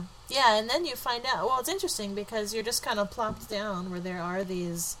 Yeah, and then you find out, well, it's interesting because you're just kind of plopped down where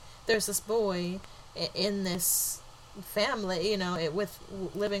there's this boy in this family,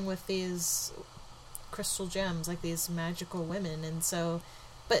 living with these crystal gems, like these magical women, and so,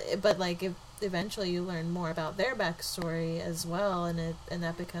 but like, eventually you learn more about their backstory as well, and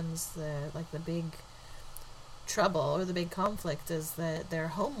that becomes the big trouble or the big conflict is that their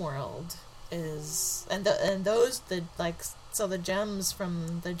homeworld is, and those so the gems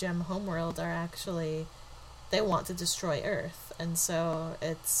from the gem homeworld are actually, they want to destroy Earth, and so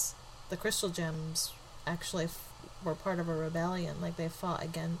it's the crystal gems actually were part of a rebellion. Like, they fought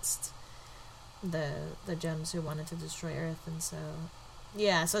against the gems who wanted to destroy Earth, and so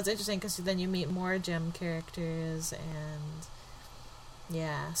yeah, so it's interesting because then you meet more gem characters, and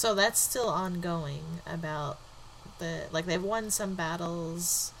yeah, so that's still ongoing about they've won some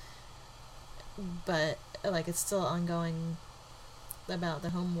battles, but like it's still ongoing about the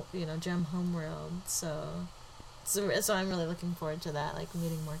gem homeworld. So I'm really looking forward to that, like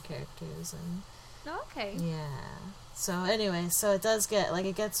meeting more characters and Okay. yeah. So anyway, so it does get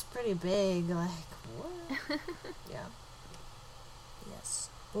it gets pretty big. Like what? Yeah. Yes.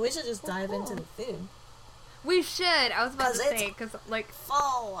 But we should just dive into the food. We should. I was about to say, because, like...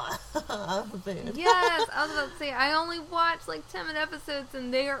 full of food. Yes, I was about to say, I only watched, 10 episodes,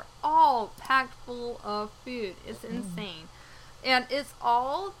 and they are all packed full of food. It's insane. And it's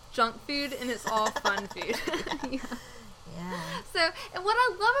all junk food, and it's all fun food. Yeah. So, and what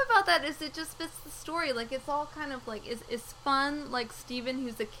I love about that is it just fits the story. Like, it's all kind of, it's fun, like Steven,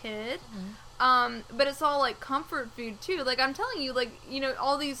 who's a kid. But it's all, comfort food, too. Like, I'm telling you,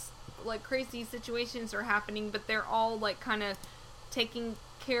 all these... crazy situations are happening, but they're all kind of taking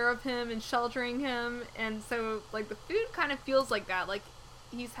care of him and sheltering him, and so the food kind of feels like that. Like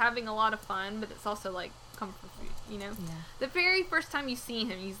he's having a lot of fun, but it's also comfort food, Yeah. The very first time you see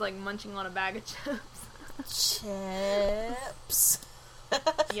him, he's munching on a bag of chips. Chips.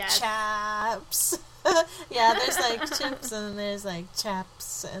 Yes. Chaps. Yeah, there's chips and there's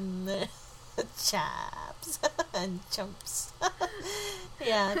chaps and there's chaps and chumps.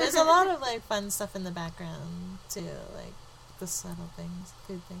 Yeah, there's a lot of fun stuff in the background too, the subtle things,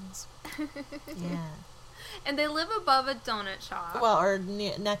 food things. Yeah. And they live above a donut shop. Well, or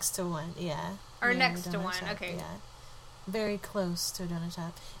next to one, yeah. Or next to one, shop, okay. Yeah. Very close to a donut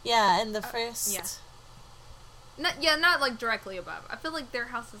shop. Yeah, and the first... Yeah. Not directly above. I feel like their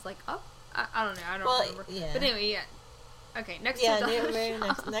house is up. I don't know. I don't remember. Yeah. But anyway, yeah. Okay, next to yeah, a donut very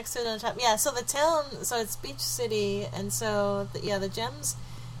shop. next to a donut shop. Yeah, so the town, so it's Beach City, and so, the gems,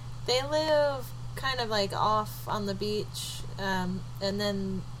 they live kind of, off on the beach, and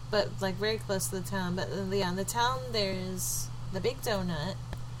then, but, very close to the town. But, yeah, in the town, there's the Big Donut,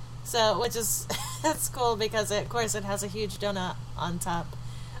 so, which is, it's cool because, of course, it has a huge donut on top,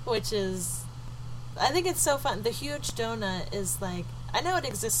 which is, I think it's so fun. The huge donut is, I know it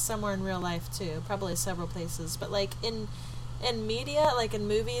exists somewhere in real life too, probably several places, but in media, in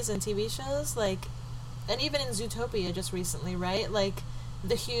movies and TV shows, and even in Zootopia just recently, right?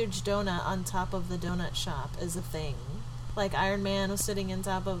 The huge donut on top of the donut shop is a thing. Iron Man was sitting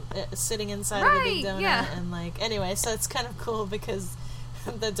inside of a big donut, yeah. And anyway, so it's kind of cool because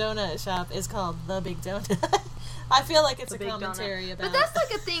the donut shop is called The Big Donut. I feel like it's a commentary donut. about... But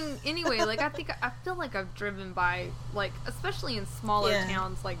that's a thing anyway. I feel like I've driven by, especially in smaller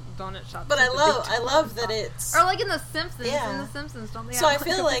towns, donut shops. But I love that it's... Or in The Simpsons. Yeah. In The Simpsons, don't they? So I have,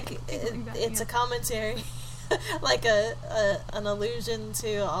 feel it's a commentary, an allusion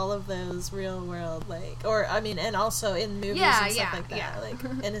to all of those real world, and also in movies and stuff like that.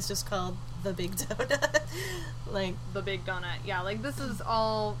 Yeah. And it's just called The Big Donut. The Big Donut. Yeah, this is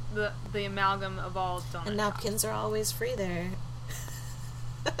all the amalgam of all donuts. And napkins are always free there.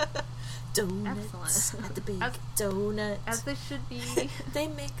 Donuts at the Big Donut. As they should be. They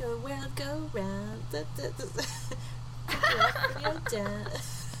make a world go round.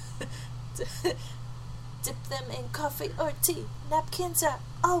 Dip them in coffee or tea. Napkins are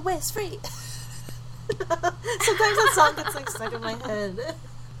always free. Sometimes that song gets stuck in my head.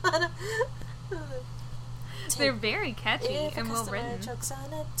 They're very catchy and well written. If a customer chokes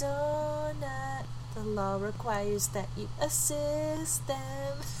on a donut, the law requires that you assist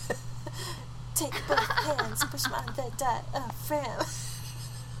them. Take both hands, push my diaphragm.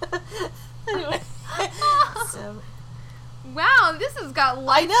 Anyway, so wow, this has got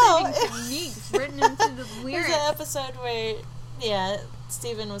life-saving techniques written into the lyrics. There's an episode where,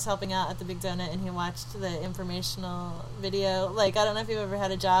 Steven was helping out at the Big Donut, and he watched the informational video. I don't know if you've ever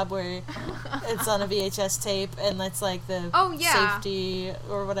had a job where it's on a VHS tape, and it's the safety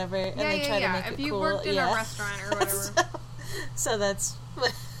or whatever, and they try to make it cool. If you worked in a restaurant or whatever. So that's...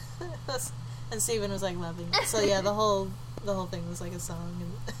 And Steven was loving it. So yeah, the whole thing was a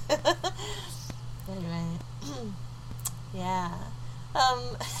song. And anyway, yeah.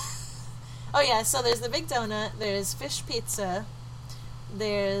 Oh yeah. So there's the Big Donut. There's Fish Pizza.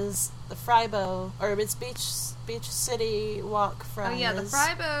 There's the Frybo, or it's Beach City Walk Fries. Oh yeah, the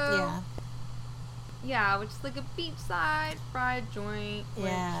Frybo. Yeah. Yeah, which is like a beachside fried joint. Which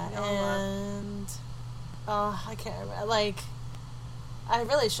Yeah, we all love. and I can't remember. Like, I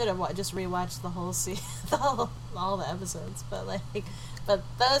really should have just rewatched the whole all the episodes, but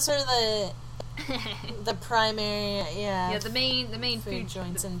those are the primary, Yeah, the main food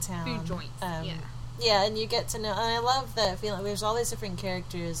joints in town. Food joints. Yeah. Yeah, and you get to know, and I love that feeling. There's all these different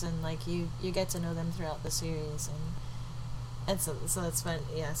characters, and like you get to know them throughout the series, and so that's fun.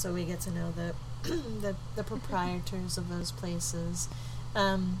 Yeah, so we get to know the proprietors of those places.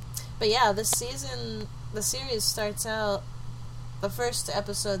 But yeah, the series starts out. The first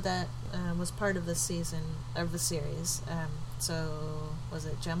episode that was part of the season of the series. So was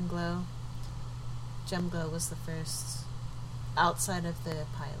it Gemglow? Gemglow was the first outside of the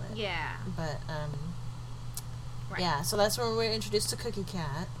pilot. Yeah. But Right. yeah, so that's when we were introduced to Cookie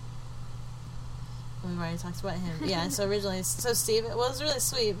Cat. We've already talked about him. Yeah, so originally, Steve, it was really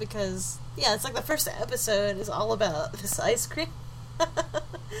sweet because, yeah, it's like the first episode is all about this ice cream.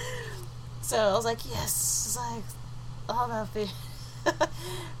 So I was like, yes, it's like all about food.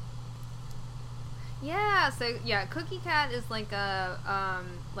 Yeah, so yeah, Cookie Cat is like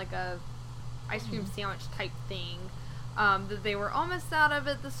a ice cream sandwich type thing. That they were almost out of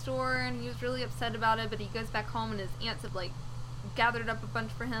at the store, and he was really upset about it. But he goes back home, and his aunts have like gathered up a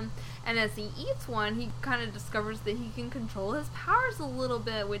bunch for him. And as he eats one, he kind of discovers that he can control his powers a little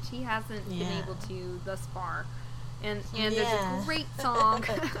bit, which he hasn't been able to thus far. And there's a great song,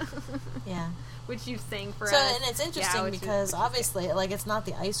 Yeah. which you sang for So, us. and it's interesting because obviously, like, it's not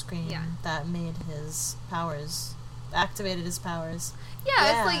the ice cream Yeah. that made his powers, activated his powers.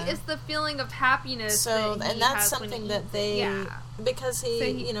 Yeah, it's the feeling of happiness. So, that he and that's has when something he that eats they, it. Yeah. because he,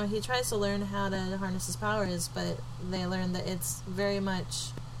 So he tries to learn how to harness his powers, but they learn that it's very much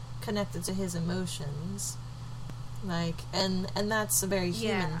connected to his emotions, like, and that's a very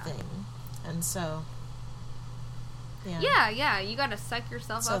human thing, and so. Yeah, you gotta psych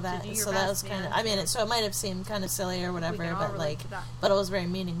yourself up to do your best. So that was kind of. I mean, so it might have seemed kind of silly or whatever, but like, but it was very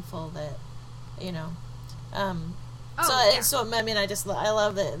meaningful that, you know. So I mean, I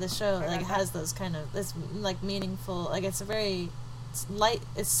love that the show like has those kind of this like meaningful, like it's a very light.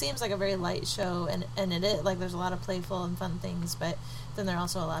 It seems like a very light show, and it is like there's a lot of playful and fun things, but then there are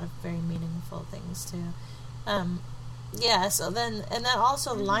also a lot of very meaningful things too. Yeah. So then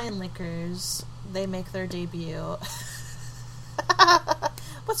also Lion Lickers, they make their debut.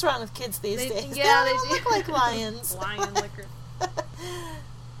 What's wrong with kids these days? Yeah, they don't look like lions. Lion Lickers.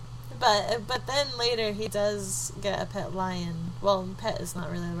 But then later he does get a pet lion. Well, pet is not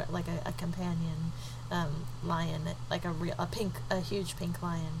really like a companion lion, like a huge pink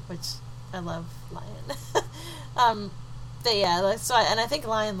lion, which I love lion. But yeah, and I think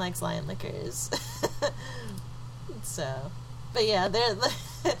lion likes Lion Lickers. So, but yeah,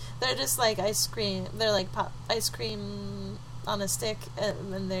 they're just like ice cream. They're like ice cream on a stick,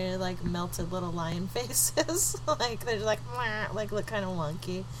 and they're like melted little lion faces. Like they're like look kind of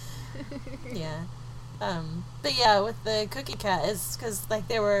wonky. Yeah. But yeah, with the Cookie Cat, is because like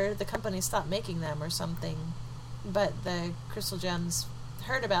the company stopped making them or something, but the Crystal Gems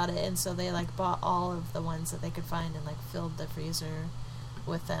heard about it, and so they like bought all of the ones that they could find and like filled the freezer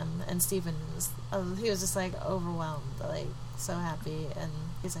with them. And Steven he was just like overwhelmed, like so happy, and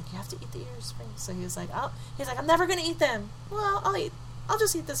he's like, you have to eat the ears first. So he was like, I'm never gonna eat them. Well, I'll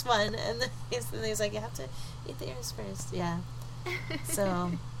just eat this one. And then he's like, you have to eat the ears first. Yeah.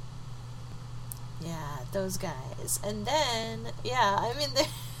 So yeah, those guys. And then I mean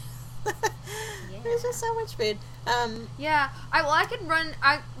there's just so much food. Yeah, I can run.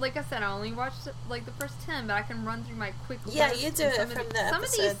 Like I said, I only watched like the first 10, but I can run through my quick list. Yeah, you do it from the Some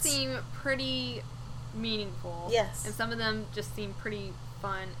episodes. of these seem pretty meaningful. Yes. And some of them just seem pretty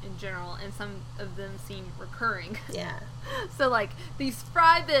fun in general, and some of them seem recurring. Yeah. So like these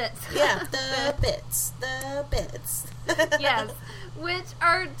fry bits. Yeah, the bits. Yes, which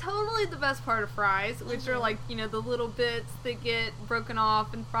are totally the best part of fries, which are like, the little bits that get broken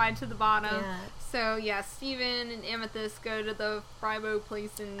off and fried to the bottom. Yeah. So yeah, Steven and Amethyst go to the Frybo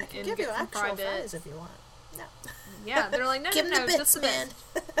place and Give get you some actual fry fries bits. if you want. No. Yeah, they're like, no, Give them the bits, just the man.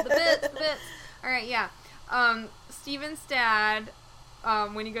 bits. The bits. All right, yeah. Steven's dad,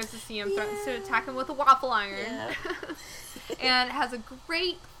 when he goes to see him, threatens to attack him with a waffle iron. Yeah. And has a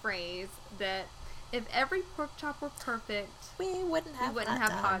great phrase that if every pork chop were perfect, We wouldn't have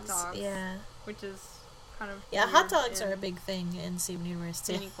hot dogs. Yeah. Which is kind of Yeah, hot dogs weird are a big thing in Steven Universe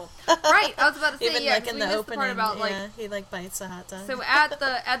too. meaningful. Right, I was about to say, Even yeah, like in we the missed opening, the part about like he like bites a hot dog. so at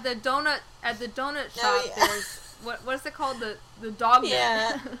the donut shop there's what is it called, the dog bit.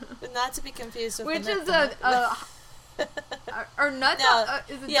 Yeah. But not to be confused with Which the is a or nut No, dog?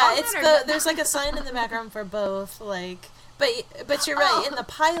 Is it yeah, dog it's man or nut there's dog? like a sign in the background for both. Like, but you're right. In the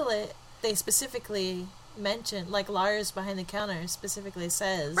pilot, they specifically mention, like Lars behind the counter specifically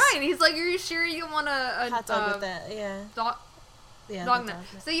says, Right, he's like, "Are you sure you want a hot dog with that?" Yeah, dog yeah, dog the nut?"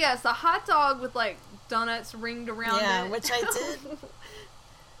 dog nut. So yes, a hot dog with like donuts ringed around Yeah, it. which I did.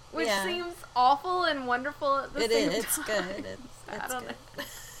 Which Yeah. seems awful and wonderful at the It same is. It's time. good. I It's don't good. know.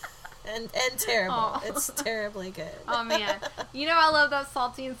 And terrible. Aw. It's terribly good. Oh man, you know I love that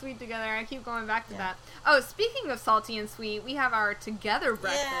salty and sweet together. I keep going back to Yeah. that. Oh, speaking of salty and sweet, we have our together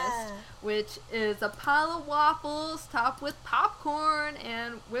breakfast, Yeah. which is a pile of waffles topped with popcorn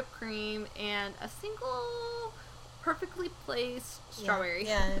and whipped cream and a single perfectly placed strawberry.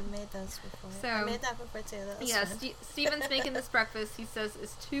 Yeah, I made those before. So- I made that before too. That was Yeah, fun. Steven's making this breakfast. He says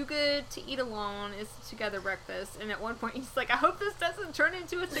it's too good to eat alone. It's a together breakfast. And at one point he's like, I hope this doesn't turn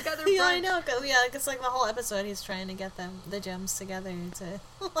into a together brunch. Yeah, I know. It's like the whole episode. He's trying to get the gems together to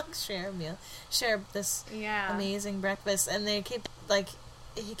like share a meal, share this Yeah. amazing breakfast, and they keep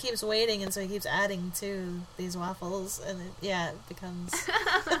he keeps waiting, and so he keeps adding to these waffles, and it becomes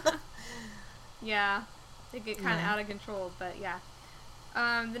Yeah. They get kind of Yeah. out of control, but yeah.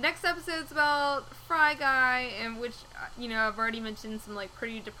 The next episode's about Fry Guy, in which, I've already mentioned some, like,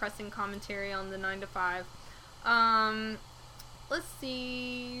 pretty depressing commentary on the 9 to 5. Let's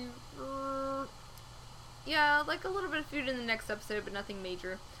see. Yeah, like a little bit of food in the next episode, but nothing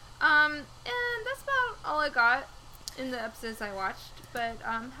major. And that's about all I got in the episodes I watched. But,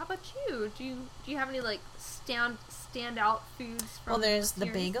 how about you? Do you have any, like, standout foods from well, there's the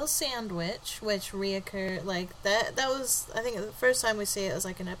series? bagel sandwich, which reoccur like that was, I think, the first time we see it was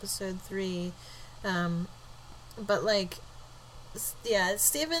like in episode 3, but like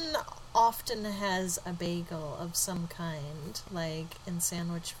Steven often has a bagel of some kind, like in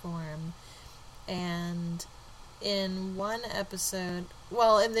sandwich form, and in one episode,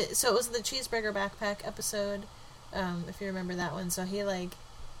 so it was the cheeseburger backpack episode, if you remember that one. So he like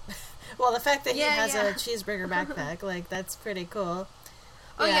well, the fact that he has a cheeseburger backpack, like, that's pretty cool.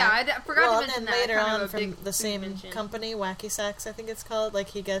 Oh yeah, I forgot to mention and that. then later kind on of a big from the food same mention. company, Wacky Sacks, I think it's called, like,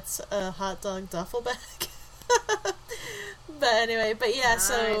 he gets a hot dog duffel bag. But anyway,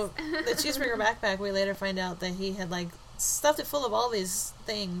 so the cheeseburger backpack, we later find out that he had, like, stuffed it full of all these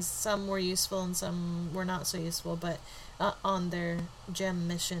things. Some were useful and some were not so useful, but on their gem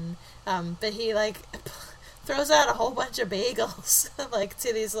mission. But he, like, throws out a whole bunch of bagels, like,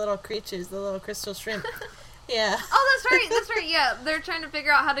 to these little creatures, the little crystal shrimp. Yeah. Oh, that's right, yeah. They're trying to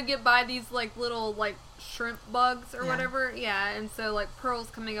figure out how to get by these, like, little, like, shrimp bugs or Yeah. whatever. Yeah, and so, like, Pearl's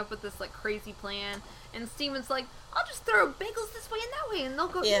coming up with this, like, crazy plan. And Steven's like, I'll just throw bagels this way and that way, and they'll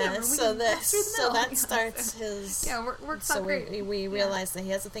go eat them. Yeah, And we so can pass through the so middle. that starts his. Yeah, works So out great. we realize that he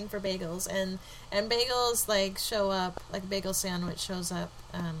has a thing for bagels, and bagels, like, show up, like, bagel sandwich shows up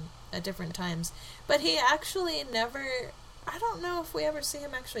at different times, but he actually never. I don't know if we ever see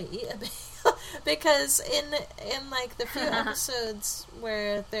him actually eat a bagel, because in like the few episodes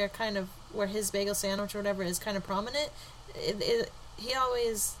where they're kind of where his bagel sandwich or whatever is kind of prominent, it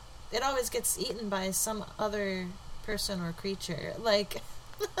always gets eaten by some other person or creature, like.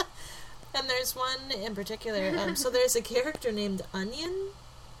 And there's one in particular, so there's a character named Onion,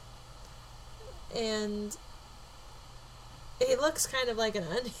 and he looks kind of like an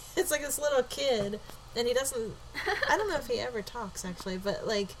onion. It's like this little kid, and he doesn't, I don't know if he ever talks, actually, but,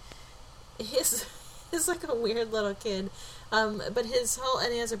 like, he's like a weird little kid, but and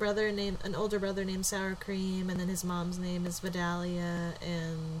he has an older brother named Sour Cream, and then his mom's name is Vidalia,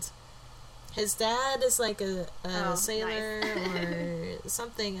 and his dad is like a sailor or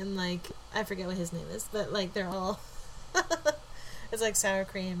something, and, like, I forget what his name is, but, like, they're all it's like Sour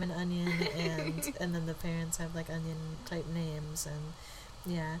Cream and Onion, and then the parents have, like, onion type names, and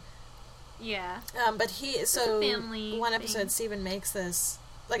Yeah. but family one thing. episode Steven makes this,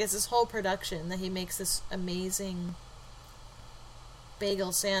 like, it's this whole production that he makes this amazing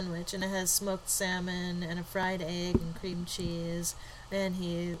bagel sandwich, and it has smoked salmon and a fried egg and cream cheese, and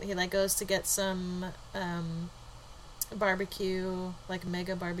he like goes to get some barbecue, like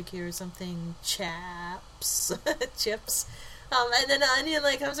mega barbecue or something, chips, and then Onion,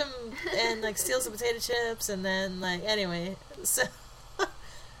 like, comes and like steals the potato chips, and then, like, anyway, so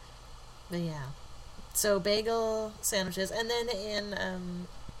but yeah, so bagel sandwiches, and then in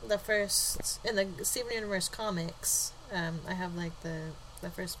the Steven Universe comics, I have, like, the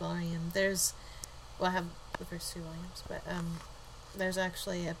first volume. I have the first 2 volumes, but there's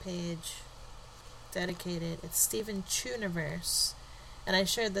actually a page dedicated. It's Steven Chuniverse, and I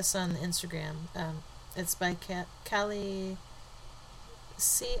shared this on Instagram. It's by Callie,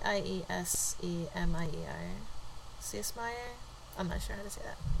 Ciesemier, Siesmeyer. I'm not sure how to say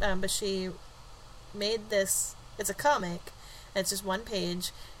that. But she made this. It's a comic. And it's just one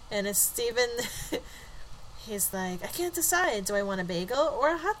page, and it's Steven. He's like, I can't decide. Do I want a bagel or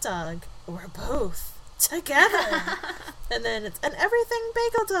a hot dog or both together? And then it's an everything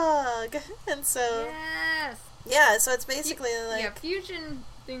bagel dog. And so Yes. yeah, so it's basically like, yeah, fusion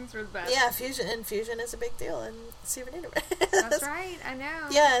things are the best. yeah, fusion is a big deal in Steven Universe. That's right. I know.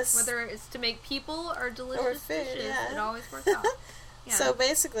 Yes. Whether it's to make people or delicious Or food, dishes, yeah. it always works out. Yeah. So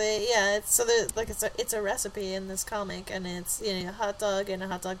basically, yeah, it's a recipe in this comic, and it's, you know, a hot dog and a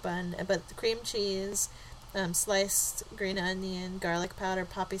hot dog bun, but cream cheese, sliced green onion, garlic powder,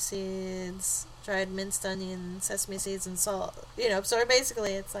 poppy seeds, dried minced onion, sesame seeds, and salt. You know, so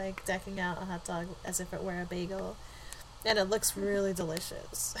basically it's like decking out a hot dog as if it were a bagel, and it looks really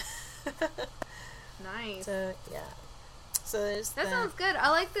delicious. Nice. So yeah, so there's That sounds good. I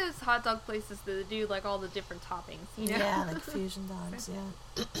like those hot dog places that do like all the different toppings. You know? Yeah, like fusion dogs.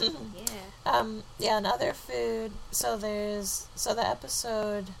 Yeah. Yeah. Yeah, and other food. So there's the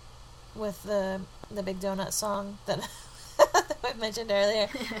episode with the big donut song that I mentioned earlier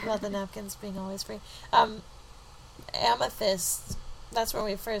about the napkins being always free. Amethyst. That's where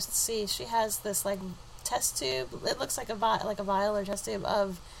we first see she has this like test tube. It looks like a vial or test tube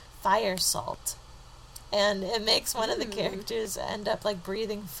of fire salt, and it makes one of the characters end up like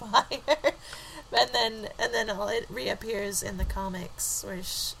breathing fire. And then it reappears in the comics where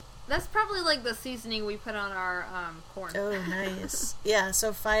That's probably like the seasoning we put on our corn. oh, nice. Yeah,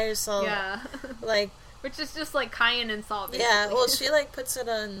 so fire salt. Yeah. Like, Which is just like cayenne and salt, basically. yeah, well, she like puts it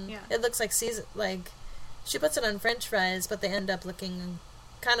on, Yeah. it looks like she puts it on French fries, but they end up looking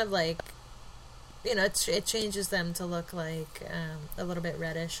kind of like, you know, it changes them to look like a little bit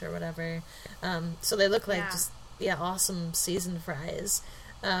reddish or whatever. So they look like just, awesome seasoned fries.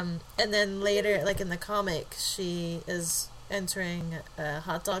 And then later, like in the comic, she is entering a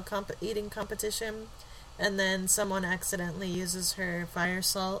hot dog eating competition, and then someone accidentally uses her fire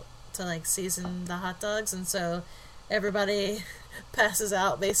salt to like season the hot dogs, and so everybody passes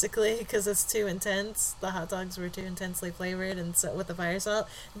out basically because it's too intense. The hot dogs were too intensely flavored, and so with the fire salt,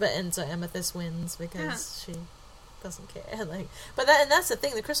 and so Amethyst wins because she doesn't care. Like, and that's the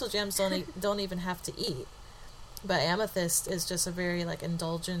thing. The crystal gems don't even have to eat. But Amethyst is just a very, like,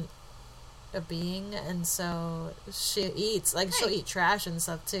 indulgent being, and so she eats, like, she'll eat trash and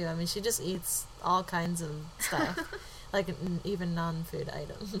stuff, too. I mean, she just eats all kinds of stuff, like, even non-food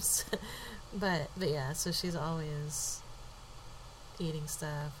items. but yeah, so she's always eating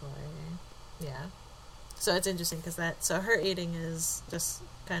stuff, or, yeah. So it's interesting, because so her eating is just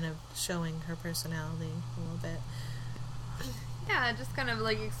kind of showing her personality a little bit. Yeah, just kind of,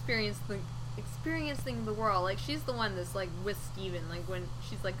 like, experiencing the world. Like, she's the one that's like with Steven, like when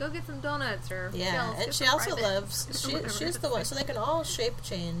she's like, go get some donuts, or and she also loves she's the one, so they can all shape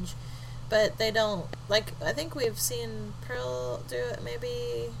change, but they don't, like, I think we've seen Pearl do it,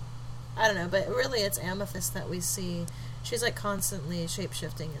 maybe, I don't know, but really it's Amethyst that we see. She's like constantly shape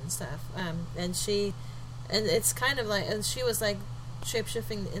shifting and stuff, and it's kind of like, and she was like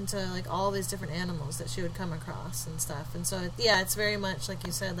shape-shifting into like all these different animals that she would come across and stuff, and so it's very much like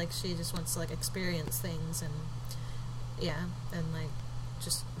you said, like she just wants to like experience things, and and like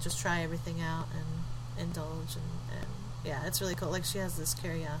just try everything out and indulge, and yeah, it's really cool. Like, she has this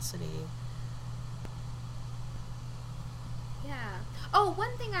curiosity. Oh,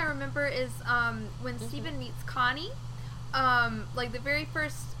 one thing I remember is when Steven meets Connie, like the very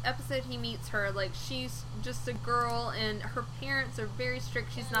first episode he meets her, like she's just a girl and her parents are very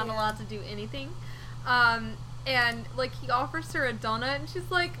strict. She's not allowed to do anything. And like he offers her a donut and she's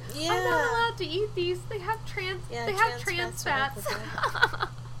like, I'm not allowed to eat these. They have trans fats.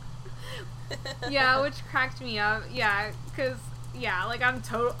 Yeah, which cracked me up. Yeah, because like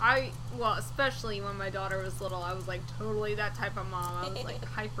especially when my daughter was little, I was like totally that type of mom. I was like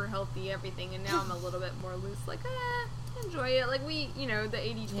hyper healthy, everything, and now I'm a little bit more loose, like enjoy it, like we, the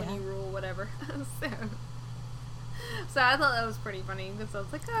 80-20 rule, whatever. so I thought that was pretty funny, because I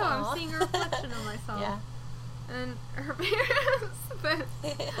was like, I'm seeing a reflection of myself. And her parents, but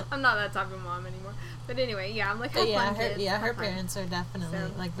I'm not that type of mom anymore. But anyway, I'm like, her parents are definitely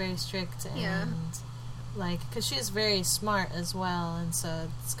like very strict, and like, because she's very smart as well, and so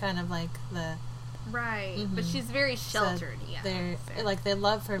it's kind of like the but she's very sheltered. So they're like, they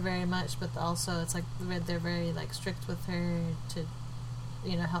love her very much, but also it's like they're very like strict with her to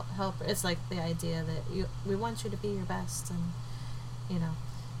help her. It's like the idea that we want you to be your best, and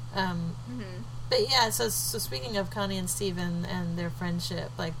but yeah, so speaking of Connie and Steven and their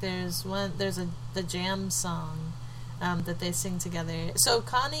friendship, like there's the Jam song that they sing together. So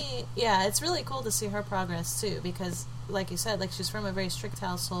Connie, yeah, it's really cool to see her progress too, because like you said, like she's from a very strict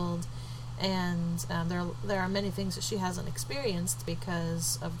household, and there are many things that she hasn't experienced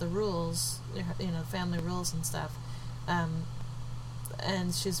because of the rules, family rules and stuff.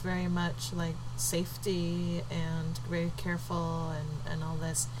 And she's very much like safety and very careful and all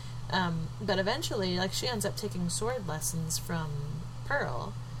this. But eventually, like, she ends up taking sword lessons from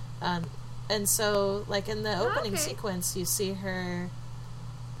Pearl. And so, like, in the opening sequence, you see her,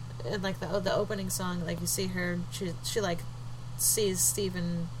 in, like, the opening song, like, you see her, she like, sees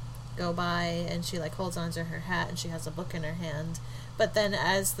Stephen go by, and she, like, holds onto her hat, and she has a book in her hand. But then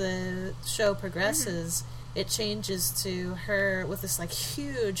as the show progresses, it changes to her with this, like,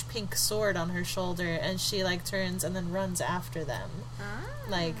 huge pink sword on her shoulder, and she, like, turns and then runs after them,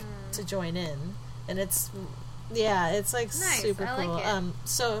 like, to join in. And it's like, nice. Super cool. Like it.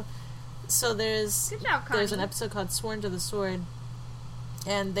 So there's Good job, Connie. There's an episode called Sworn to the Sword,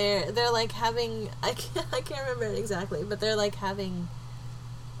 and they're like having, I can't remember it exactly, but they're like having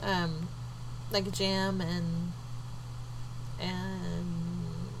like jam and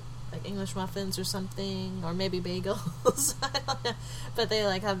like English muffins or something, or maybe bagels. I don't know. But they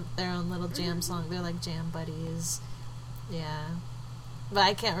like have their own little jam song. They're like jam buddies. Yeah. But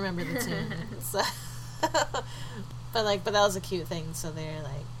I can't remember the tune. So but that was a cute thing, so they're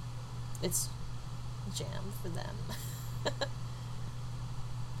like, it's jam for them.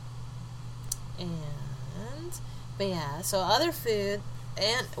 But yeah, so other food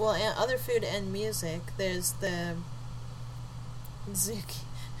and other food and music. There's the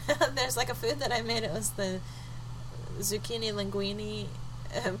there's like a food that I made. It was the zucchini linguine.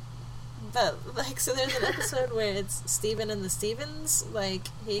 But like, so there's an episode where it's Steven and the Stevens. Like,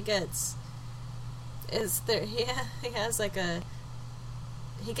 he gets he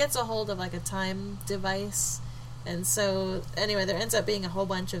gets a hold of like a time device, and so anyway, there ends up being a whole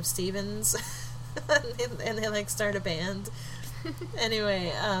bunch of Stevens, and they like start a band.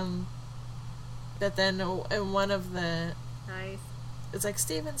 Anyway, but then in one of the nice, it's like,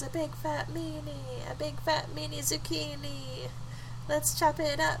 Steven's a big fat meanie zucchini. Let's chop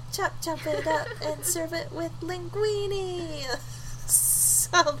it up, chop it up, and serve it with linguine. So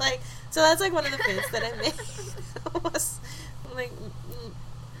that's like one of the foods that I made. Was like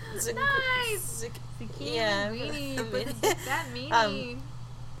nice zucchini linguine. That meanie.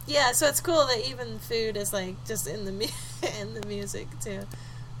 Yeah, so it's cool that even food is like just in the in the music too.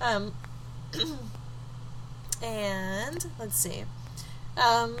 And let's see.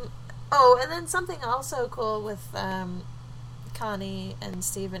 And then something also cool with Connie and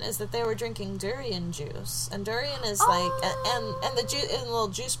Steven is that they were drinking durian juice, and durian is like and the in a little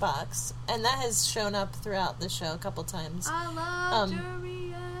juice box, and that has shown up throughout the show a couple times. I love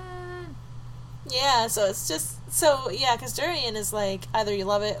durian. Yeah, so it's just because durian is like either you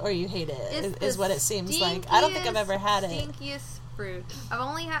love it or you hate it. Is what it seems like. I don't think I've ever had it. Stinkiest fruit. I've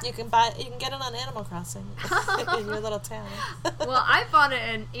only had. You can get it on Animal Crossing in your little town. Well, I bought it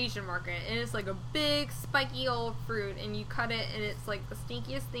at an Asian market, and it's like a big spiky old fruit, and you cut it, and it's like the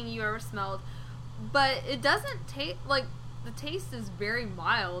stinkiest thing you ever smelled. But it doesn't taste like, the taste is very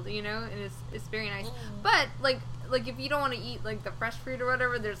mild, and it's very nice. But like if you don't want to eat like the fresh fruit or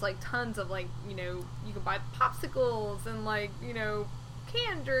whatever, there's like tons of like, you can buy popsicles and like,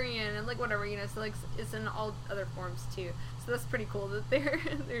 canned durian and like whatever, so like it's in all other forms too. So that's pretty cool that they're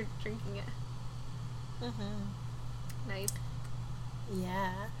drinking it. Nice.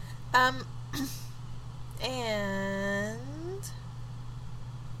 Yeah. And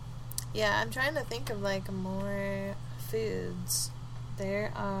yeah, I'm trying to think of like more foods.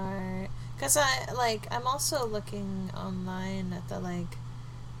 There are, because I'm also looking online at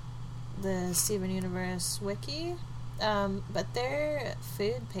the Steven Universe wiki, but their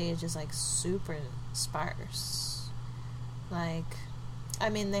food page is like super sparse. Like, I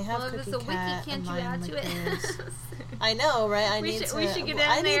mean, they have Cookie Cat and Lion Lickers. I know, right? We should get in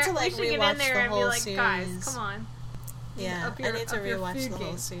there and be like, guys, come on. Yeah, I need to rewatch the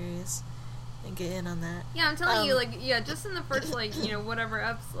whole series and get in on that. Yeah, I'm telling you, just in the first, whatever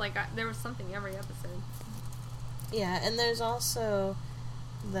episode, there was something every episode. Yeah, and there's also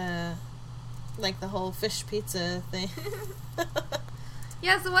the whole fish pizza thing.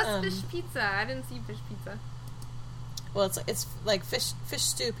 Yeah, so what's fish pizza? I didn't see fish pizza. Well, it's like fish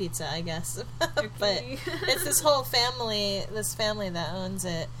stew pizza, I guess. Okay. But it's this whole family that owns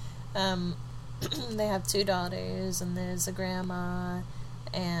it. They have 2 daughters, and there's a grandma,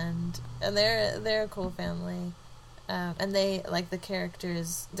 and they're a cool family. And they, like,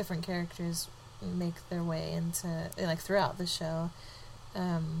 different characters make their way into, like, throughout the show.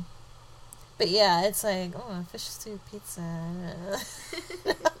 But But yeah, it's like, oh, fish stew pizza. I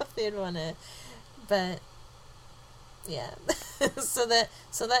don't know if they'd want to, but yeah. so that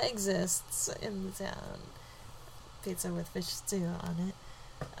exists in the town. Pizza with fish stew on it.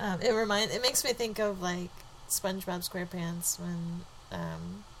 It makes me think of like SpongeBob SquarePants when oh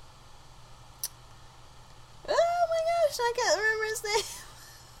my gosh, I can't remember his name.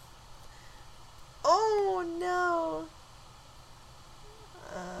 Oh no.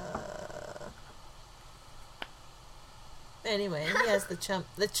 Anyway, he has the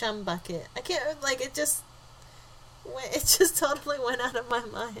chum bucket. I can't, like, it just totally went out of my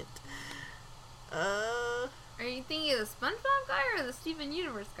mind. Are you thinking of the SpongeBob guy or the Steven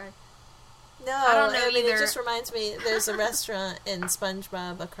Universe guy? No, I don't know mean, either. it just reminds me, there's a restaurant in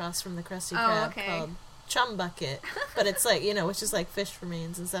SpongeBob across from the Krusty Krab called Chum Bucket, but it's like, which is like fish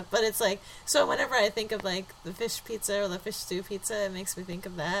remains and stuff, but it's like, so whenever I think of like the fish pizza or the fish stew pizza, it makes me think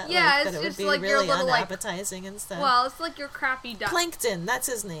of that. Yeah, like, it's that it just would be like really your little unappetizing and stuff. Well, it's like your crappy dive. Plankton, that's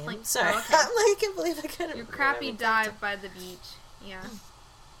his name. Sorry. Oh, okay. I can't believe I couldn't Your crappy dive by the beach. Yeah.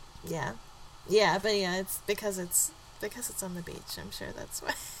 Yeah. Yeah, but yeah, it's because it's on the beach. I'm sure that's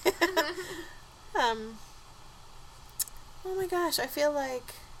why. Oh my gosh, I feel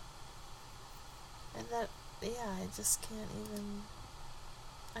like I just can't even.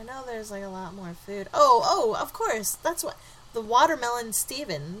 I know there's like a lot more food. Oh, of course. That's what the Watermelon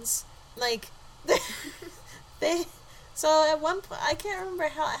Stevens, like they so at one point, I can't remember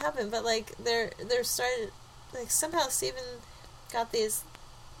how it happened, but like they're started, like somehow Steven got these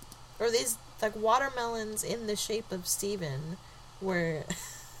like watermelons in the shape of Steven were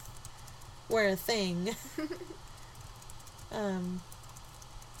a thing.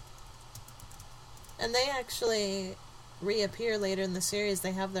 And they actually reappear later in the series.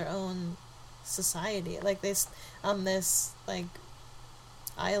 They have their own society, like on this like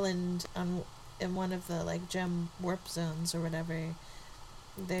island in one of the like gem warp zones or whatever.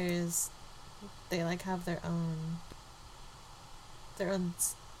 They like have their own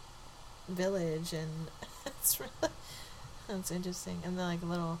village, and that's interesting. And they're like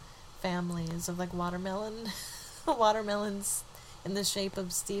little families of like watermelons in the shape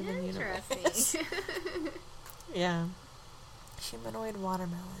of Steven Universe. Interesting. Yeah. Humanoid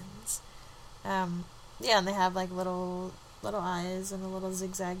watermelons. Yeah, and they have like little eyes and a little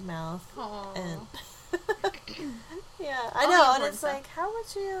zigzag mouth. Aww. And yeah, I know, and it's like, how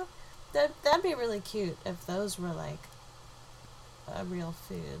would you? That'd be really cute if those were like a real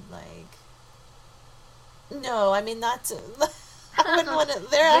food. Like, no, I mean not to. I wouldn't want to.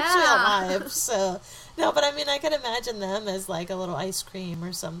 They're actually alive, so no. But I mean, I could imagine them as like a little ice cream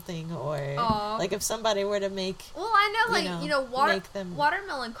or something, or like if somebody were to make. Well, I know, make them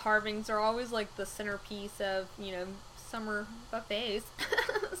watermelon carvings are always like the centerpiece of summer buffets.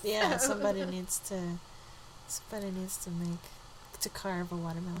 Yeah, somebody needs to carve a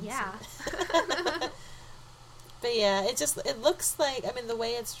watermelon. Yeah. But yeah, it looks like, I mean, the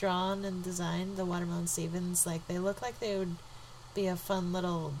way it's drawn and designed, the Watermelon Stevens, like, they look like they would be a fun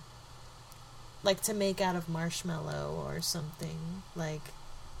little, like, to make out of marshmallow or something. Like,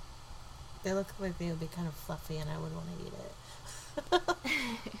 they look like they would be kind of fluffy and I would want to eat it.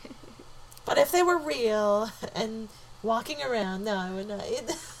 But if they were real and walking around, no, I would not eat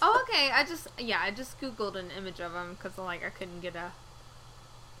them. Oh, okay. I just Googled an image of them because I couldn't get a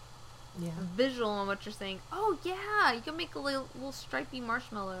visual on what you're saying. Oh yeah, you can make a little stripy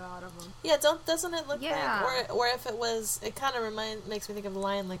marshmallow out of them. Yeah, doesn't it look like, or if it was, it kind of makes me think of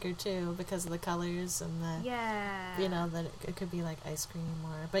Lion Liquor too, because of the colors and the that it could be like ice cream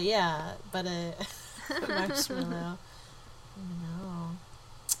but a marshmallow. No.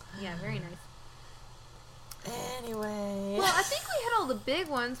 Yeah, very nice. Anyway, well, I think we hit all the big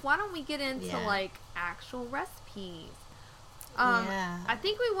ones. Why don't we get into like actual recipes? I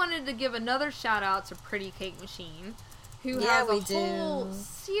think we wanted to give another shout out to Pretty Cake Machine, who has a whole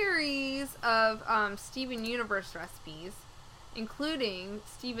series of Steven Universe recipes, including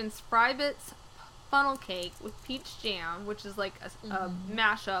Steven's Frybits funnel cake with peach jam, which is like a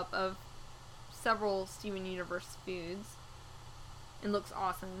mashup of several Steven Universe foods, and looks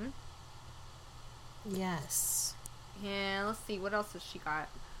awesome. Yes. And let's see, what else has she got?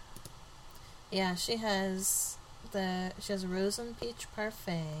 Yeah, she has rose and peach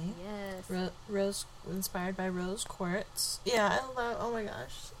parfait. Yes. Rose inspired by rose quartz. Yeah,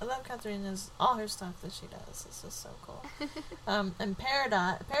 I love Katharina's, all her stuff that she does. This is so cool. And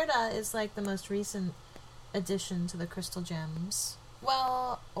Peridot is like the most recent addition to the crystal gems.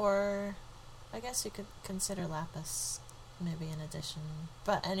 Well, or I guess you could consider Lapis maybe an addition.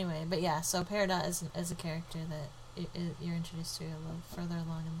 But anyway, so Peridot is a character that you're introduced to a little further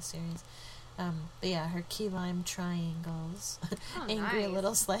along in the series. But yeah, her key lime triangles, Oh, angry nice.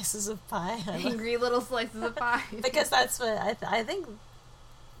 little slices of pie. I love- Angry little slices of pie. because that's what I think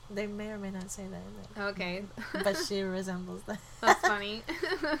they may or may not say that, Okay. but she resembles that. That's funny.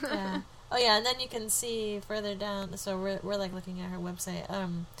 Yeah. Oh yeah, and then you can see further down. So we're like looking at her website.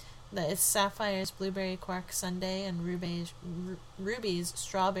 That it's Sapphire's blueberry quark sundae and Ruby's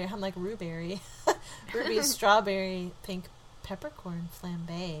strawberry. I'm like Ruberry. Ruby's strawberry pink peppercorn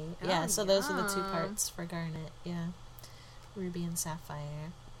flambe. Yeah. Oh, So those are the two yum. parts for Garnet. Yeah. Ruby and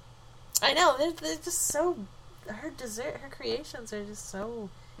Sapphire. I know they're just so. Her creations are just so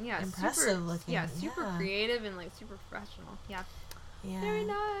Yeah, impressive super, looking. Yeah, super Yeah. creative and like super professional. Yeah. Yeah. Very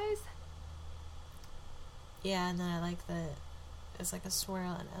nice. Yeah, and then I like the. It's like a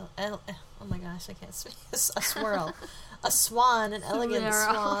swirl and oh my gosh, I can't speak. A swirl, a swan, an elegant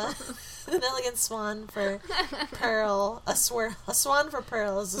Swirl. swan, an elegant swan for Pearl. A swan for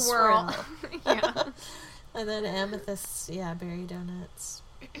Pearl is a swirl. Yeah. And then amethyst, yeah, berry donuts.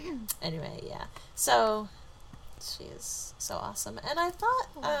 Anyway, yeah. So she is so awesome, and I thought,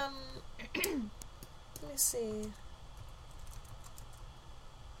 let me see.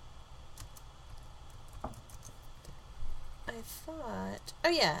 I thought, oh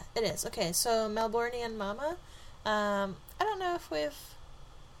yeah, it is. Okay, so Melbourneian Mama. I don't know if we've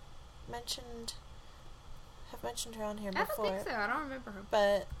mentioned her on here I before. don't think so. I don't remember her.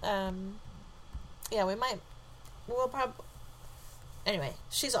 But yeah, we'll probably. Anyway,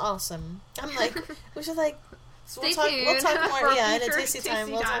 she's awesome. I'm like, we should like. So Stay we'll talk tuned more. for Yeah, in a future tasty time,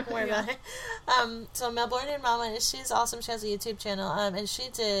 tasty we'll time, talk more yeah. about her. So Melbourneian Mama, she's awesome. She has a YouTube channel. And she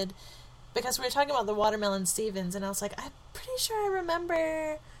did, because we were talking about the Watermelon Stevens, and I was like, I'm pretty sure I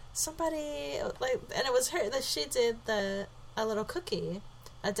remember somebody like, and it was her that she did a little cookie,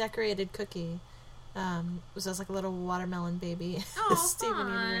 a decorated cookie. It was just like a little watermelon baby. Oh, Steven fun.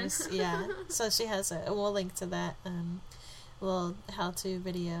 Universe. Yeah. So she has and we'll link to that little how-to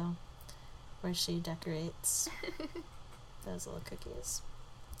video where she decorates those little cookies.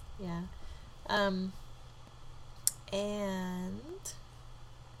 Yeah.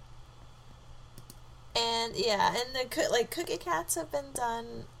 And yeah, and the cookie cats have been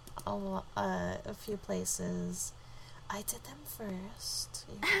done a few places. I did them first.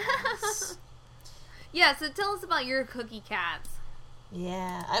 Yes. Yeah, so tell us about your cookie cats.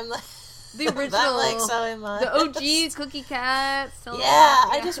 Yeah, I'm like The original, I'm like so in love. the OG cookie cats. Tell us Yeah,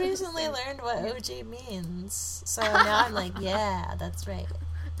 about- I just recently learned what OG means, so now I'm like, yeah, that's right.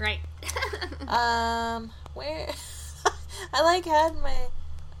 Right. Where I like had my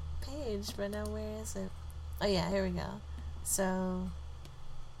page, but now where is it? Oh yeah, here we go. So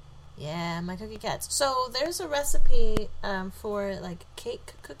yeah, my cookie cats. So there's a recipe for like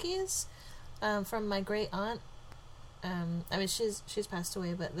cake cookies from my great aunt. I mean, she's passed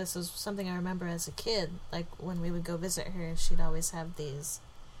away, but this was something I remember as a kid. Like when we would go visit her, she'd always have these.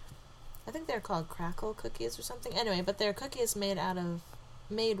 I think they're called crackle cookies or something. Anyway, but they're cookies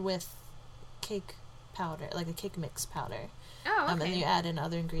made with cake powder, like a cake mix powder. Oh, okay. And you add in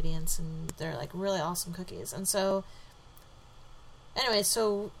other ingredients, and they're like really awesome cookies. And so, anyway,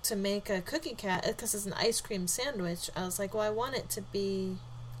 so to make a cookie cat, because it's an ice cream sandwich, I was like, well, I want it to be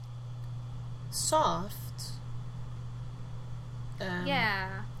soft.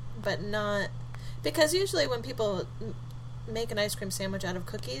 Yeah. But not, because usually when people make an ice cream sandwich out of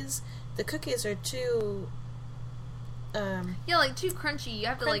cookies, the cookies are too Yeah, like too crunchy. You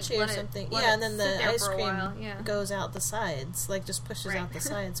have to like crunchy let or it, something. let Yeah, it and then sit the there ice for a cream while. Yeah. goes out the sides, like just pushes Right. out the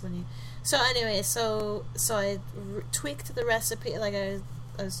sides when you. So anyway, so I tweaked the recipe. Like I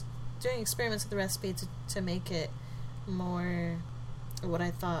was doing experiments with the recipe to make it more what I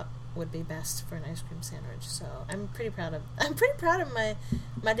thought would be best for an ice cream sandwich. So I'm pretty proud of my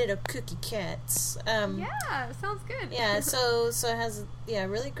little cookie cats. Yeah, sounds good. Yeah, so it has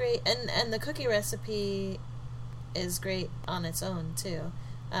really great, and the cookie recipe is great on its own too,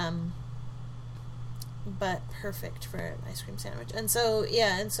 but perfect for an ice cream sandwich.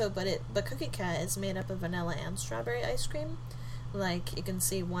 But Cookie Cat is made up of vanilla and strawberry ice cream. Like you can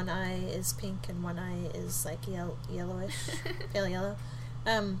see, one eye is pink and one eye is like yellowish, pale yellow.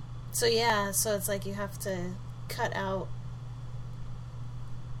 So it's like you have to cut out.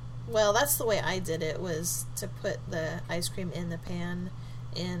 Well, that's the way I did it, was to put the ice cream in the pan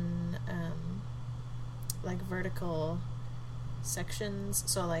in like vertical sections.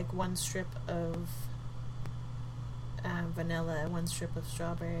 So like one strip of vanilla, one strip of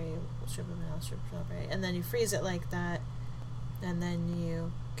strawberry, strip of vanilla, strip of strawberry, and then you freeze it like that, and then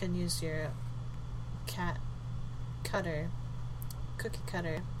you can use your cookie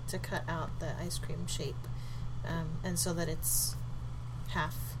cutter to cut out the ice cream shape, and so that it's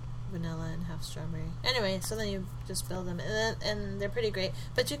half vanilla and half strawberry. Anyway, so then you just build them, and they're pretty great.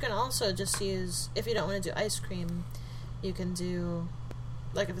 But you can also just use, if you don't want to do ice cream, you can do,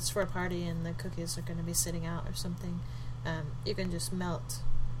 like if it's for a party and the cookies are going to be sitting out or something, you can just melt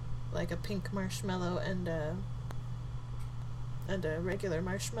like a pink marshmallow and a regular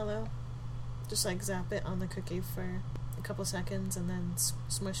marshmallow. Just like zap it on the cookie for a couple seconds and then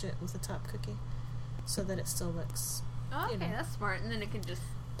smush it with the top cookie so that it still looks Okay, that's smart. And then it can just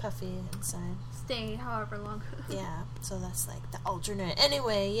puffy inside. Stay however long. Yeah, so that's like the alternate.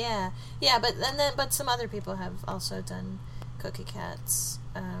 Anyway, yeah, but some other people have also done cookie cats.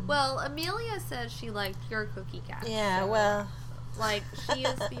 Well, Amelia said she liked your cookie cat. Yeah, so, well, like she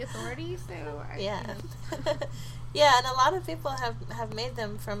is the authority, so yeah, you know. yeah, and a lot of people have made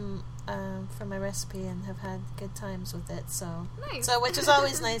them from my recipe and have had good times with it. So Nice. So which is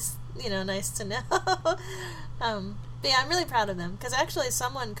always nice, nice to know. But yeah, I'm really proud of them because actually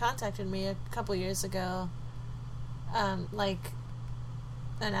someone contacted me a couple years ago, and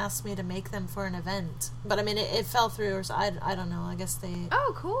asked me to make them for an event. But I mean, it fell through, or so I don't know. I guess they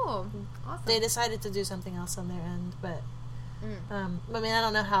Oh, cool. Awesome. they decided to do something else on their end. But I mean, I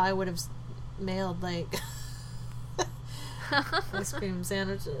don't know how I would have mailed like ice cream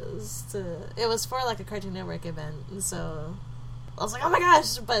sandwiches to. It was for like a Cartoon Network event, and so I was like, oh my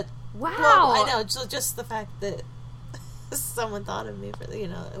gosh! But Wow. well, I know, just the fact that someone thought of me for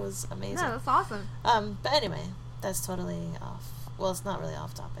it was amazing. No, that's awesome. But anyway, that's totally off. Well, it's not really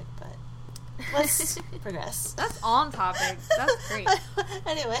off topic, but let's progress. That's on topic. That's great.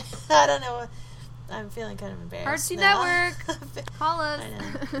 Anyway, I don't know. I'm feeling kind of embarrassed Cartoon now. Network. Holla. I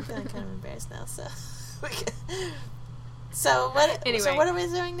know. I'm feeling kind of embarrassed now. So what? Anyway. So what are we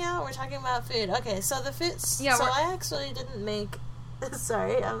doing now? We're talking about food. Okay. So the food. Yeah, So I actually didn't make.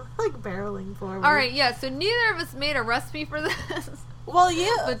 Sorry, I'm like barreling forward. All right, yeah. So neither of us made a recipe for this, Well,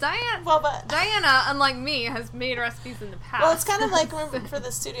 you. but Diana, But Diana, unlike me, has made recipes in the past. well, it's kind of like for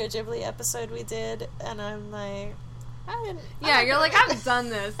the Studio Ghibli episode we did, and I'm like, I didn't. Yeah, you're like, I've done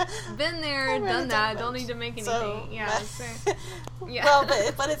this, been there, I've already done that. done Don't much. need to make anything. So, Yeah, so, yeah. Well,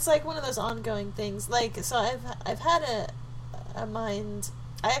 but it's like one of those ongoing things. Like, so I've had a mind.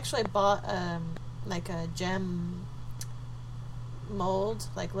 I actually bought like a gem mold,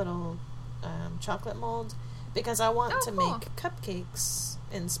 like little chocolate mold, because I want to cool. make cupcakes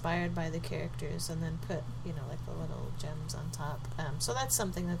inspired by the characters, and then put like the little gems on top. So that's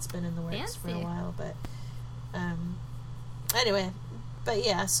something that's been in the works for a Fancy. while. But anyway, but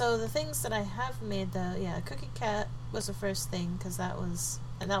yeah. So the things that I have made, though, Cookie Cat was the first thing because that was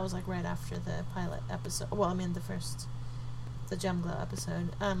like right after the pilot episode. Well, I mean the Gem Glow episode,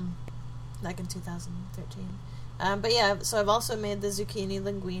 like in 2013. But yeah, so I've also made the zucchini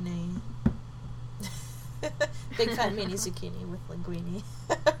linguine. Big fat mini zucchini with linguine.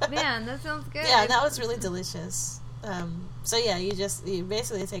 Man, that sounds good. Yeah, that was really delicious. So yeah, you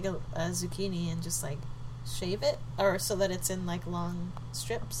basically take a zucchini and just like shave it, or so that it's in like long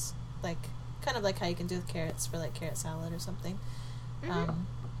strips, like kind of like how you can do with carrots for like carrot salad or something.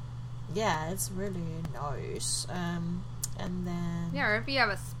 Yeah, it's really nice. And then Yeah, or if you have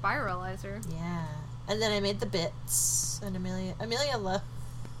a spiralizer. yeah, and then I made the bits, and Amelia loved.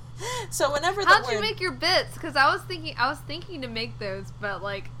 So whenever How'd you make your bits? Because I was thinking to make those, but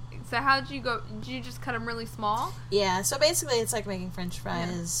like, so how'd you go? Did you just cut them really small? Yeah, so basically it's like making French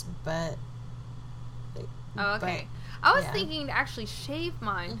fries, but. Oh, okay. But, I was yeah. thinking to actually shave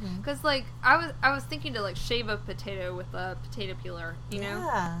mine, Mhm. because like I was thinking to like shave a potato with a potato peeler, you know,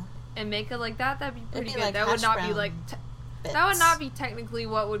 Yeah. and make it like that. That'd be pretty be good. like That would hash not be brown like. Bits. That would not be technically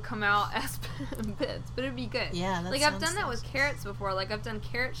what would come out as bits, but it'd be good. Yeah, that like I've sounds done that nice. with carrots before. Like I've done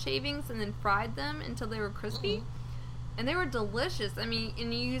carrot shavings and then fried them until they were crispy, Mhm. and they were delicious. I mean,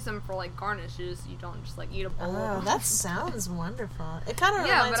 and you use them for like garnishes. You don't just like eat a bowl. Oh, of that them. sounds wonderful. It kind of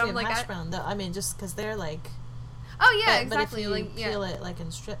Yeah, reminds but me I'm of like, hash brown, though. I mean, just because they're like. Oh yeah, but exactly. if you like peel it like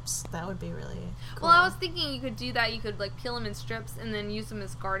in strips, that would be really cool. Well, I was thinking you could do that. You could like peel them in strips and then use them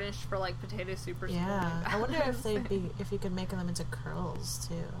as garnish for like potato soup or something. Yeah, like that. I wonder if you could make them into curls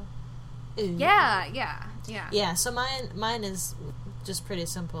too. Ooh. Yeah. Yeah, so mine is just pretty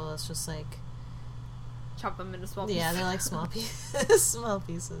simple. It's just like Chop them into small yeah, pieces. they're like small pieces, small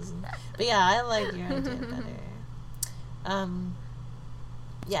pieces. But yeah, I like your idea better.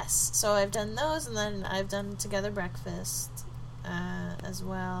 Yes, so I've done those, and then I've done Together Breakfast as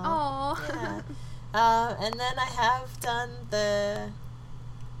well. Oh. Yeah. And then I have done the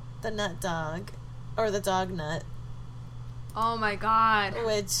nut dog, or the dog nut, Oh my god.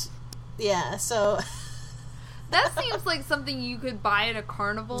 which, yeah, so... That seems like something you could buy at a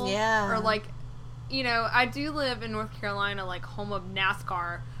carnival. Yeah. Or like, you know, I do live in North Carolina, like home of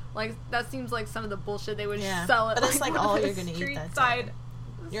NASCAR, Like, that seems like some of the bullshit they would Yeah. sell at But it's like like one all of you're those gonna eat street that side day.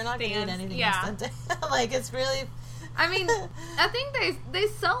 You're not going to eat stands. anything Yeah. else that day. Like, it's really... I mean, I think they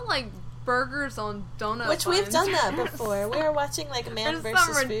sell, like, burgers on donut Which we've buns. done that before. We were watching, like, Man There's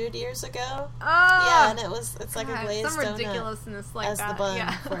some vs. Food years ago. Oh! Yeah, and it's like a God, glazed some donut ridiculousness like as that. the bun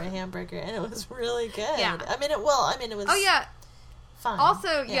yeah. for a hamburger, and it was really good. Yeah. I mean, it was Oh, yeah. fun.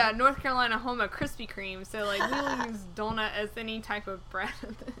 Also, yeah, North Carolina home of Krispy Kreme, so, like, we will use donut as any type of bread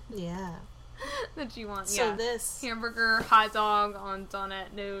Yeah. that you want. So yeah. this... Hamburger, hot dog on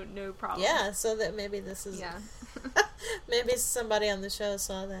donut, no problem. Yeah, so that maybe this is... Yeah. Maybe somebody on the show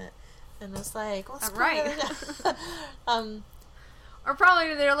saw that and was like, what's Right. Or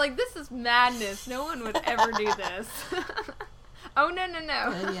probably they're like, this is madness. No one would ever do this. Oh, no.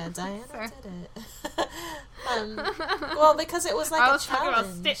 Yeah, Diana Sorry. did it. Well, because it was like I a was talking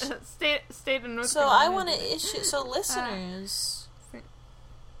about challenge. state of North So Carolina. I want to issue... So listeners,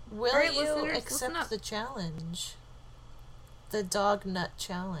 will Alright, you listeners, listen accept up. the challenge? The dog nut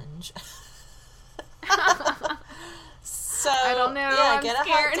challenge. So I don't know, Yeah, I'm get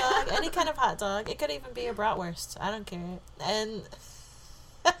scared. a hot dog, any kind of hot dog. It could even be a bratwurst. I don't care. And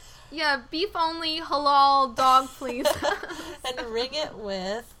Yeah, beef only, halal, dog, please. and ring it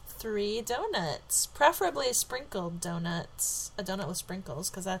with 3 donuts, preferably sprinkled donuts. A donut with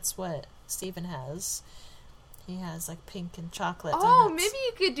sprinkles, because that's what Steven has. He has like pink and chocolate Oh, donuts. maybe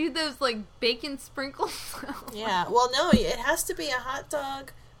you could do those like bacon sprinkles. Yeah, well, no, it has to be a hot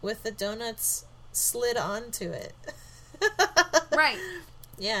dog with the donuts slid onto it. Right.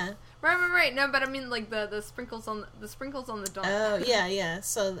 Yeah. Right. No, but I mean like the sprinkles on the donut. Oh, yeah.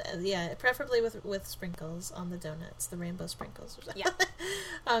 So, yeah, preferably with sprinkles on the donuts, the rainbow sprinkles. Yeah.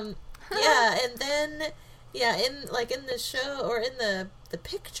 Yeah, and then, yeah, in the show, or in the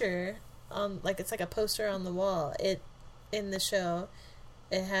picture, like, it's like a poster on the wall, in the show,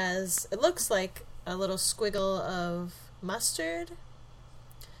 it looks like a little squiggle of mustard.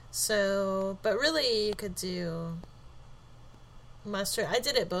 So, but really you could do mustard. I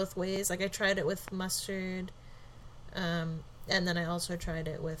did it both ways. Like, I tried it with mustard, and then I also tried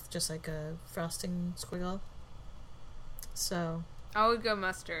it with just like a frosting squiggle. So I would go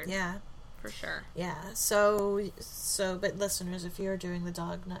mustard. yeah, For sure. yeah. So, but listeners, if you're doing the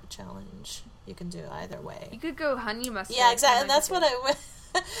dog nut challenge, you can do either way. You could go honey mustard. Yeah, exactly. And that's what I went.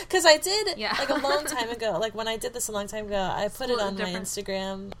 Because I did, Yeah. like, a long time ago. Like, when I did this a long time ago, I put it Split on my different.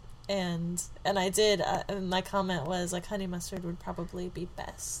 Instagram, and I did, and my comment was, like, honey mustard would probably be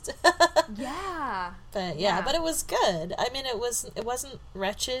best. Yeah. But, Yeah. but it was good. I mean, it wasn't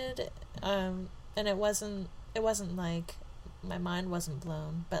wretched, and it wasn't, like, my mind wasn't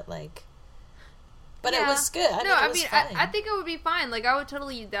blown, but, like... But it Yeah. was good. No, I it was mean, fine. I think it would be fine. Like, I would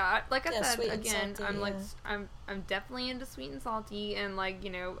totally eat that. Like I Yeah, said, sweet and again, salty, I'm like, yeah. I'm definitely into sweet and salty, and like, you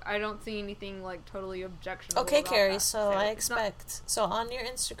know, I don't see anything like totally objectionable. Okay, about Carrie, that. so I it's not- expect... So on your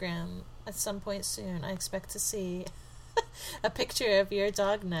Instagram, at some point soon, I expect to see a picture of your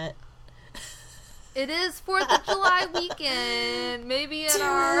dog nut. It is 4th of July weekend. Maybe at Do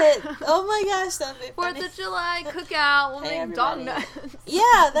our it! Oh my gosh, that'd be 4th funny. of July cookout, we'll Hey, make dog everybody. nuts.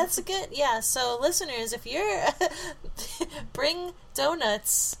 Yeah, that's a good... Yeah, so listeners, if you're... bring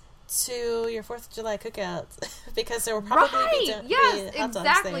donuts to your 4th of July cookout, because there will probably Right. be Yes, hot dogs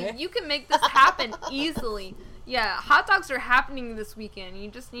exactly. there. You can make this happen easily. Yeah, hot dogs are happening this weekend. You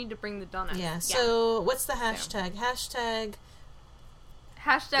just need to bring the donuts. Yeah, so what's the hashtag? Hashtag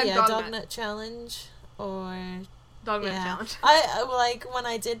Yeah, dog, dog nut. nut challenge, or... Dog nut Yeah. challenge. I like, when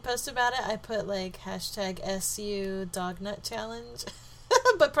I did post about it, I put like hashtag SU dog nut challenge.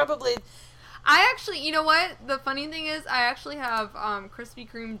 But probably... I actually, you know what? The funny thing is, I actually have Krispy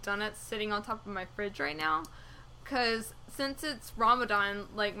Kreme donuts sitting on top of my fridge right now. Because since it's Ramadan,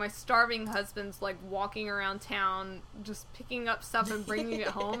 like, my starving husband's, like, walking around town just picking up stuff and bringing it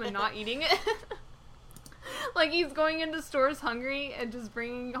home and not eating it. Like, he's going into stores hungry and just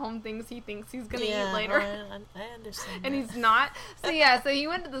bringing home things he thinks he's gonna eat later. I understand. And that. he's not. So yeah, so he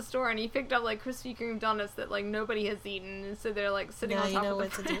went to the store and he picked up like Krispy Kreme donuts that like nobody has eaten, and so they're like sitting Now on you top know of the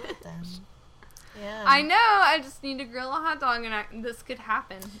what to fridge. do with them. Yeah. I know. I just need to grill a hot dog, and this could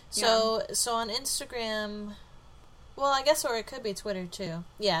happen. So on Instagram, well, I guess, or it could be Twitter too.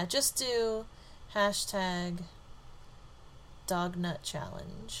 Yeah, just do hashtag dog nut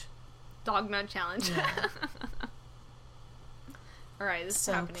challenge. Dog nut challenge. Yeah. All right, this is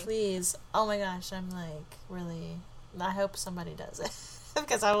So happening. please, oh my gosh, I'm like really. I hope somebody does it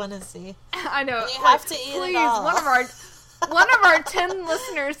because I want to see. I know. You like, have to eat it please, all. one of our 10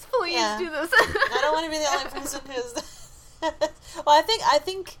 listeners, please Yeah. do this. I don't want to be the only person who's. Well, I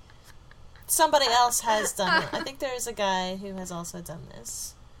think somebody else has done it. I think there is a guy who has also done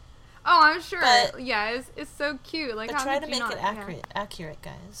this. Oh, I'm sure. But Yeah, it's so cute. Like, but how try could to you make not? it Yeah. accurate,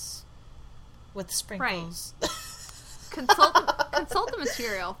 guys, with sprinkles. Consult the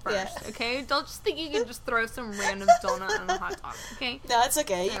material first, Yeah. okay? Don't just think you can just throw some random donut on a hot dog, okay? No, it's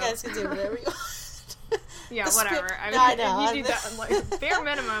okay. You No. guys can do whatever you want. Yeah, The whatever. spring- I No, mean, I know. if you do that, like, bare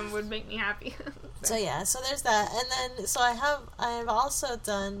minimum would make me happy. So yeah, so there's that, and then so I've also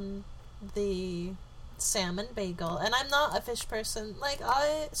done the salmon bagel, and I'm not a fish person. Like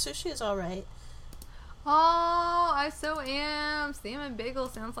sushi is all right. Oh, I so am. Salmon bagel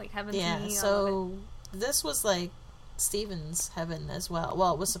sounds like heaven to Yeah, me. I love so this was like Steven's heaven as well.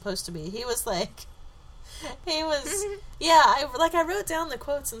 Well, it was supposed to be. He was yeah, I wrote down the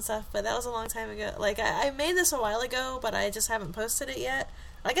quotes and stuff, but that was a long time ago. Like I made this a while ago, but I just haven't posted it yet.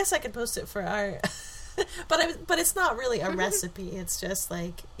 I guess I could post it for our but it's not really a recipe. It's just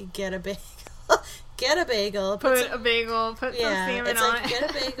like get a bagel, Put some- a bagel, put some salmon it's on like it. get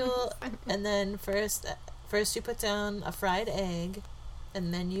a bagel, and then first you put down a fried egg,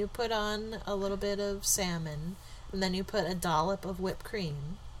 and then you put on a little bit of salmon, and then you put a dollop of whipped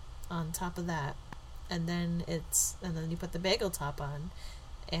cream on top of that, and then you put the bagel top on,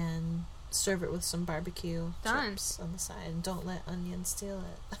 and serve it with some barbecue Done. chips on the side, and don't let onions steal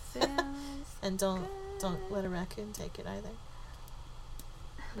it, Sounds and don't good. let a raccoon take it either.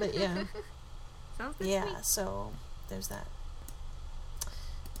 But yeah. Sounds good. Yeah, to me. so there's that.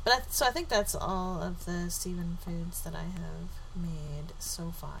 But I think that's all of the Steven foods that I have made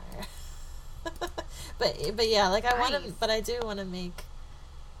so far. but yeah, like I do want to make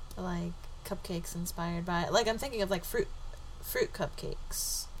like cupcakes inspired by it. Like I'm thinking of like fruit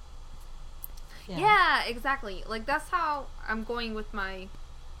cupcakes. Yeah, exactly. Like that's how I'm going with my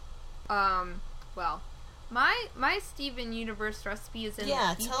my Steven Universe recipe is in the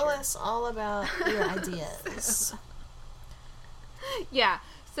Yeah, future. tell us all about your ideas. Yeah.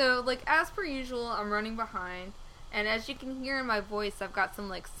 So like as per usual, I'm running behind, and as you can hear in my voice, I've got some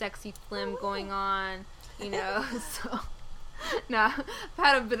like sexy phlegm going on, you know. So nah, I've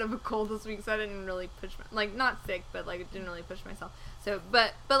had a bit of a cold this week, so I didn't really push not sick, but like I didn't really push myself. So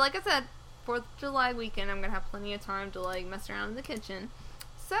but like I said, 4th of July weekend, I'm gonna have plenty of time to like mess around in the kitchen.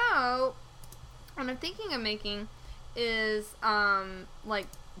 So what I'm thinking of making is like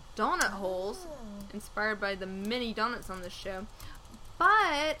donut holes inspired by the mini donuts on this show.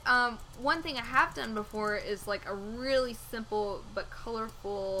 But one thing I have done before is like a really simple but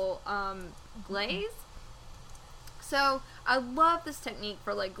colorful glaze. So I love this technique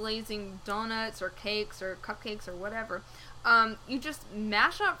for like glazing donuts or cakes or cupcakes or whatever. You just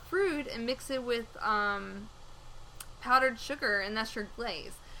mash up fruit and mix it with powdered sugar, and that's your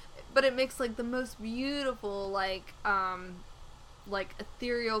glaze. But it makes like the most beautiful like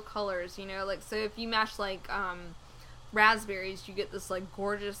ethereal colors, you know. Like so if you mash like raspberries, you get this like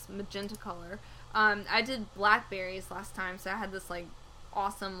gorgeous magenta color. I did blackberries last time, so I had this like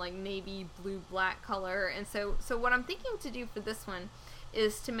awesome like navy blue black color. And so what I'm thinking to do for this one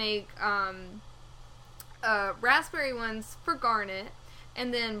is to make raspberry ones for garnet,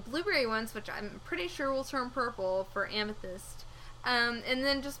 and then blueberry ones, which I'm pretty sure will turn purple, for amethyst. And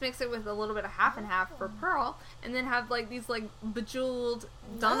then just mix it with a little bit of half and half for pearl, and then have like these like bejeweled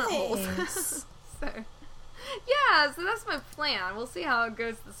donut holes. Nice. So yeah, so that's my plan. We'll see how it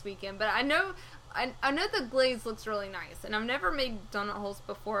goes this weekend. But I know the glaze looks really nice, and I've never made donut holes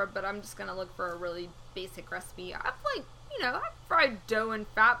before, but I'm just gonna look for a really basic recipe. I've I've fried dough and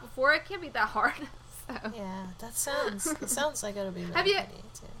fat before. It can't be that hard. So. Yeah, it sounds like it'll be really Have you- pretty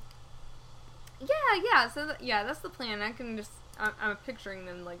too. Yeah. So that's the plan. I'm picturing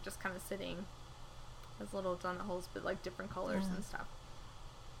them like just kind of sitting as little donut holes, but like different colors and stuff.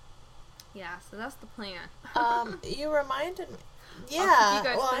 Yeah, so that's the plan. You reminded me. keep Yeah, you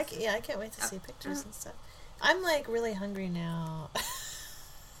guys well, posted. I can't wait to see pictures and stuff. I'm like really hungry now.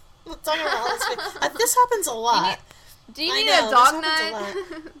 I'm talking about all this food. This happens a lot. Do you I need know, a dog this happens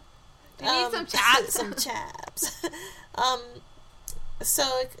a nut? Do you need some chaps? Some chaps. So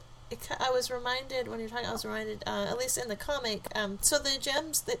I was reminded when you're talking. I was reminded, at least in the comic. So the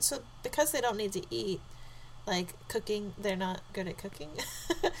gems because they don't need to eat, like cooking, they're not good at cooking.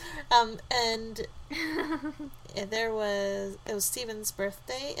 And it was Steven's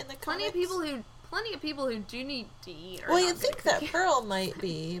birthday in the comics. Plenty of people who do need to eat. Well, you'd think that Pearl might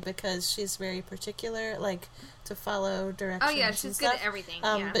be, because she's very particular, like to follow directions. Oh yeah, and she's stuff. good at everything.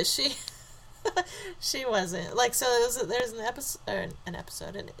 Yeah. But she wasn't. Like, so there's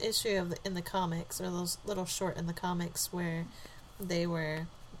an issue in the comics, or those little short in the comics, where it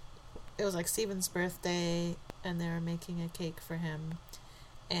was like Steven's birthday, and they were making a cake for him,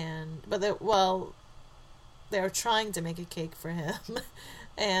 but they were trying to make a cake for him,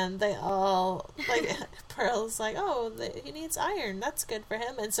 And they all, like, Pearl's like, oh, he needs iron. That's good for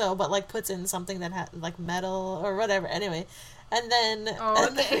him. And so, but, like, puts in something that had, like, metal or whatever. Anyway. And then,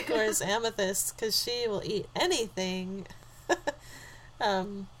 and then of course, Amethyst, because she will eat anything. That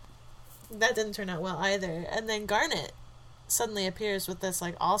didn't turn out well either. And then Garnet suddenly appears with this,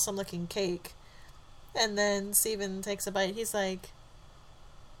 like, awesome-looking cake. And then Steven takes a bite. He's like,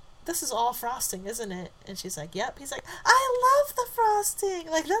 this is all frosting, isn't it? And she's like, yep. He's like, I love the frosting.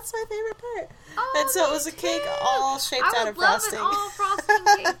 Like, that's my favorite part. Oh, and so it was a cake all shaped out of frosting. I would love an all frosting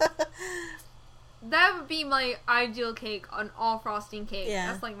cake. That would be my ideal cake, an all frosting cake. Yeah.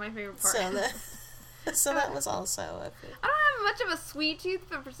 That's, like, my favorite part. So that was also a food. I don't have much of a sweet tooth,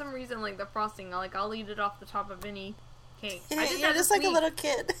 but for some reason, like, the frosting, like, I'll eat it off the top of any cake. You're just like a little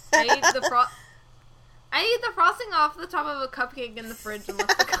kid. I eat the frosting off the top of a cupcake in the fridge and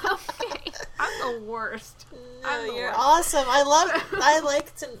left the cupcake. I'm the worst. No, you're awesome. I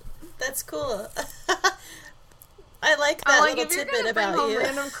like to... That's cool. I like that little tidbit about you.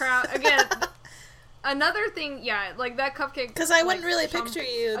 Random crap. Again, another thing, yeah, like that cupcake... Because I wouldn't really picture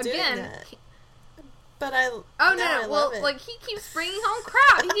you doing that. But I well, like, he keeps bringing home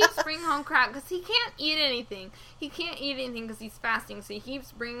crap. He keeps bringing home crap because he can't eat anything. He can't eat anything because he's fasting, so he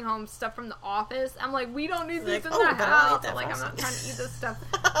keeps bringing home stuff from the office. I'm like, we don't need this in the house. I'm like, I'm not trying to eat this stuff.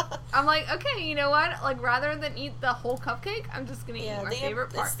 I'm like, okay, you know what? Like, rather than eat the whole cupcake, I'm just going to eat my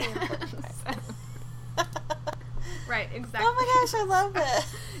favorite part. Right, exactly. Oh my gosh, I love it.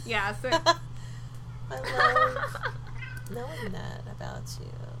 Yeah, so... I love knowing that about you.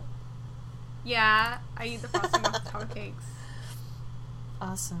 Yeah, I eat the frosting off the top cakes.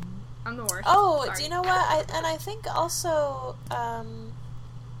 Awesome. I'm the worst. Oh, sorry. Do you know what? I think also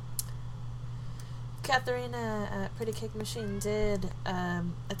Katharina at Pretty Cake Machine did a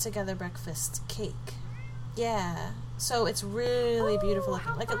Together Breakfast cake. Yeah. So it's really beautiful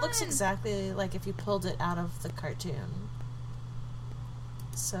looking. Like, it looks exactly like if you pulled it out of the cartoon.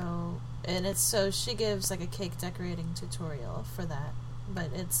 So, and it's, so she gives like a cake decorating tutorial for that.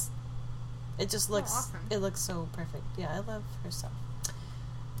 But it just looks, awesome. It looks so perfect. Yeah, I love her stuff.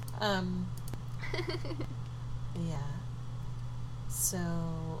 Yeah. So,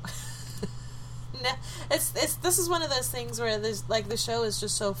 this is one of those things where there's, like, the show is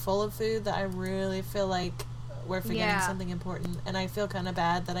just so full of food that I really feel like we're forgetting something important, and I feel kind of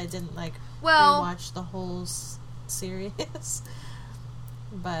bad that I didn't, like, rewatch the whole series.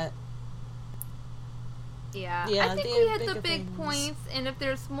 But... Yeah, I think we hit the big points, and if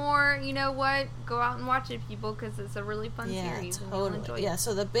there's more, you know what, go out and watch it, people, because it's a really fun series. Totally. Yeah,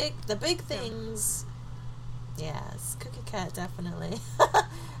 so the big things, yes, Cookie Cat, definitely.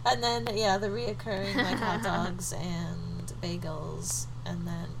 And then, yeah, the reoccurring, like, hot dogs and bagels, and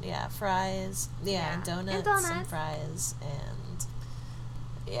then, fries, and donuts and fries, and,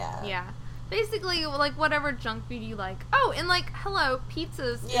 Yeah. Basically, like, whatever junk food you like. Oh, and, like, hello,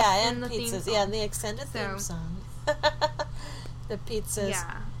 pizzas. Yeah, and pizzas. Yeah, and the extended theme song. The pizzas.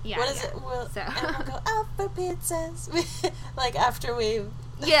 Yeah. What is it? And we'll go out for pizzas. Like, after we...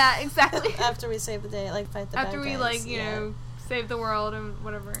 Yeah, exactly. After we save the day, like, fight the bad guys. After we, like, you know, save the world and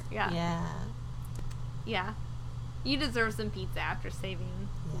whatever. Yeah. Yeah. You deserve some pizza after saving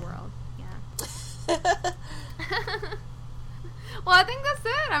the world. Yeah. Well, I think that's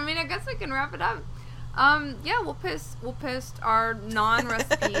it. I mean, I guess we can wrap it up. Yeah, we'll post our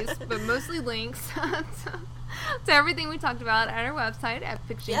non-recipes, but mostly links to everything we talked about at our website at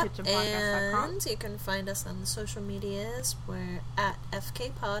fictionkitchenpodcast.com. And you can find us on the social medias. We're at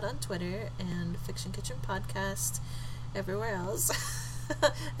FKPod on Twitter and Fiction Kitchen Podcast everywhere else.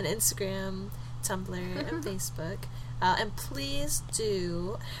 And Instagram, Tumblr, and Facebook. And please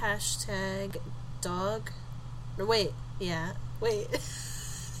do #dog... Wait.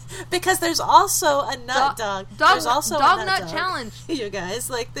 Because there's also a nut dog. There's also dog a nut challenge. You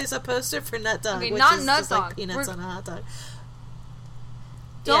guys, like, there's a poster for Nut Dog, okay, which not is nut just dog. like peanuts on a hot dog.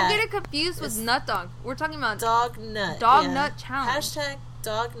 Don't get it confused with Nut Dog. We're talking about Dog Nut. Dog Nut Challenge.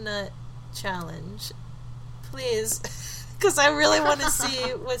 #Dog Nut Challenge. Please. Because I really want to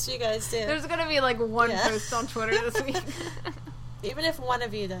see what you guys do. There's going to be like one post on Twitter this week. Even if one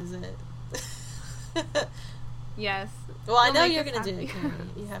of you does it. Yes. Well, I know you're going to do it, Carrie.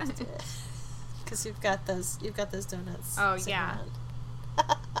 You have to do it. Because you've got those donuts. Oh, yeah.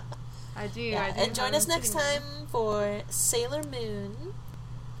 I do. Yeah. And join us next time for Sailor Moon.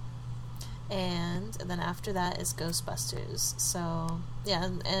 And then after that is Ghostbusters. So, yeah,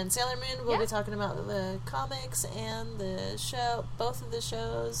 and Sailor Moon, we'll be talking about the comics and the show, both of the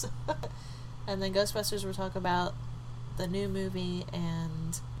shows. And then Ghostbusters, we'll talk about the new movie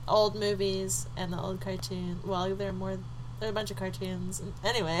and old movies and the old cartoon. Well, there are more There are a bunch of cartoons.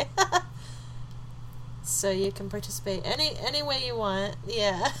 Anyway. So you can participate any way you want.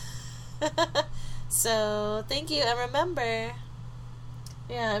 Yeah. So, thank you. And remember,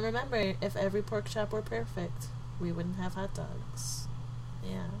 if every pork chop were perfect, we wouldn't have hot dogs.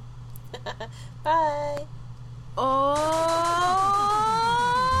 Yeah. Bye.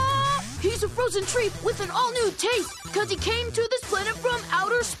 He's a frozen treat with an all-new taste, cause he came to this planet from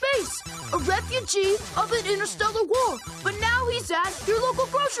outer space. A refugee of an interstellar war, but now he's at your local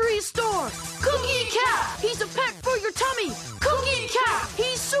grocery store. Cookie Cat, he's a pet for your tummy. Cookie Cat,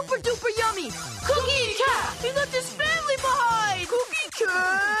 he's super duper yummy. Cookie Cat, he left his family behind. Cookie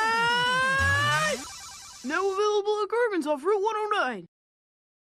Cat! Now available at German's off Route 109.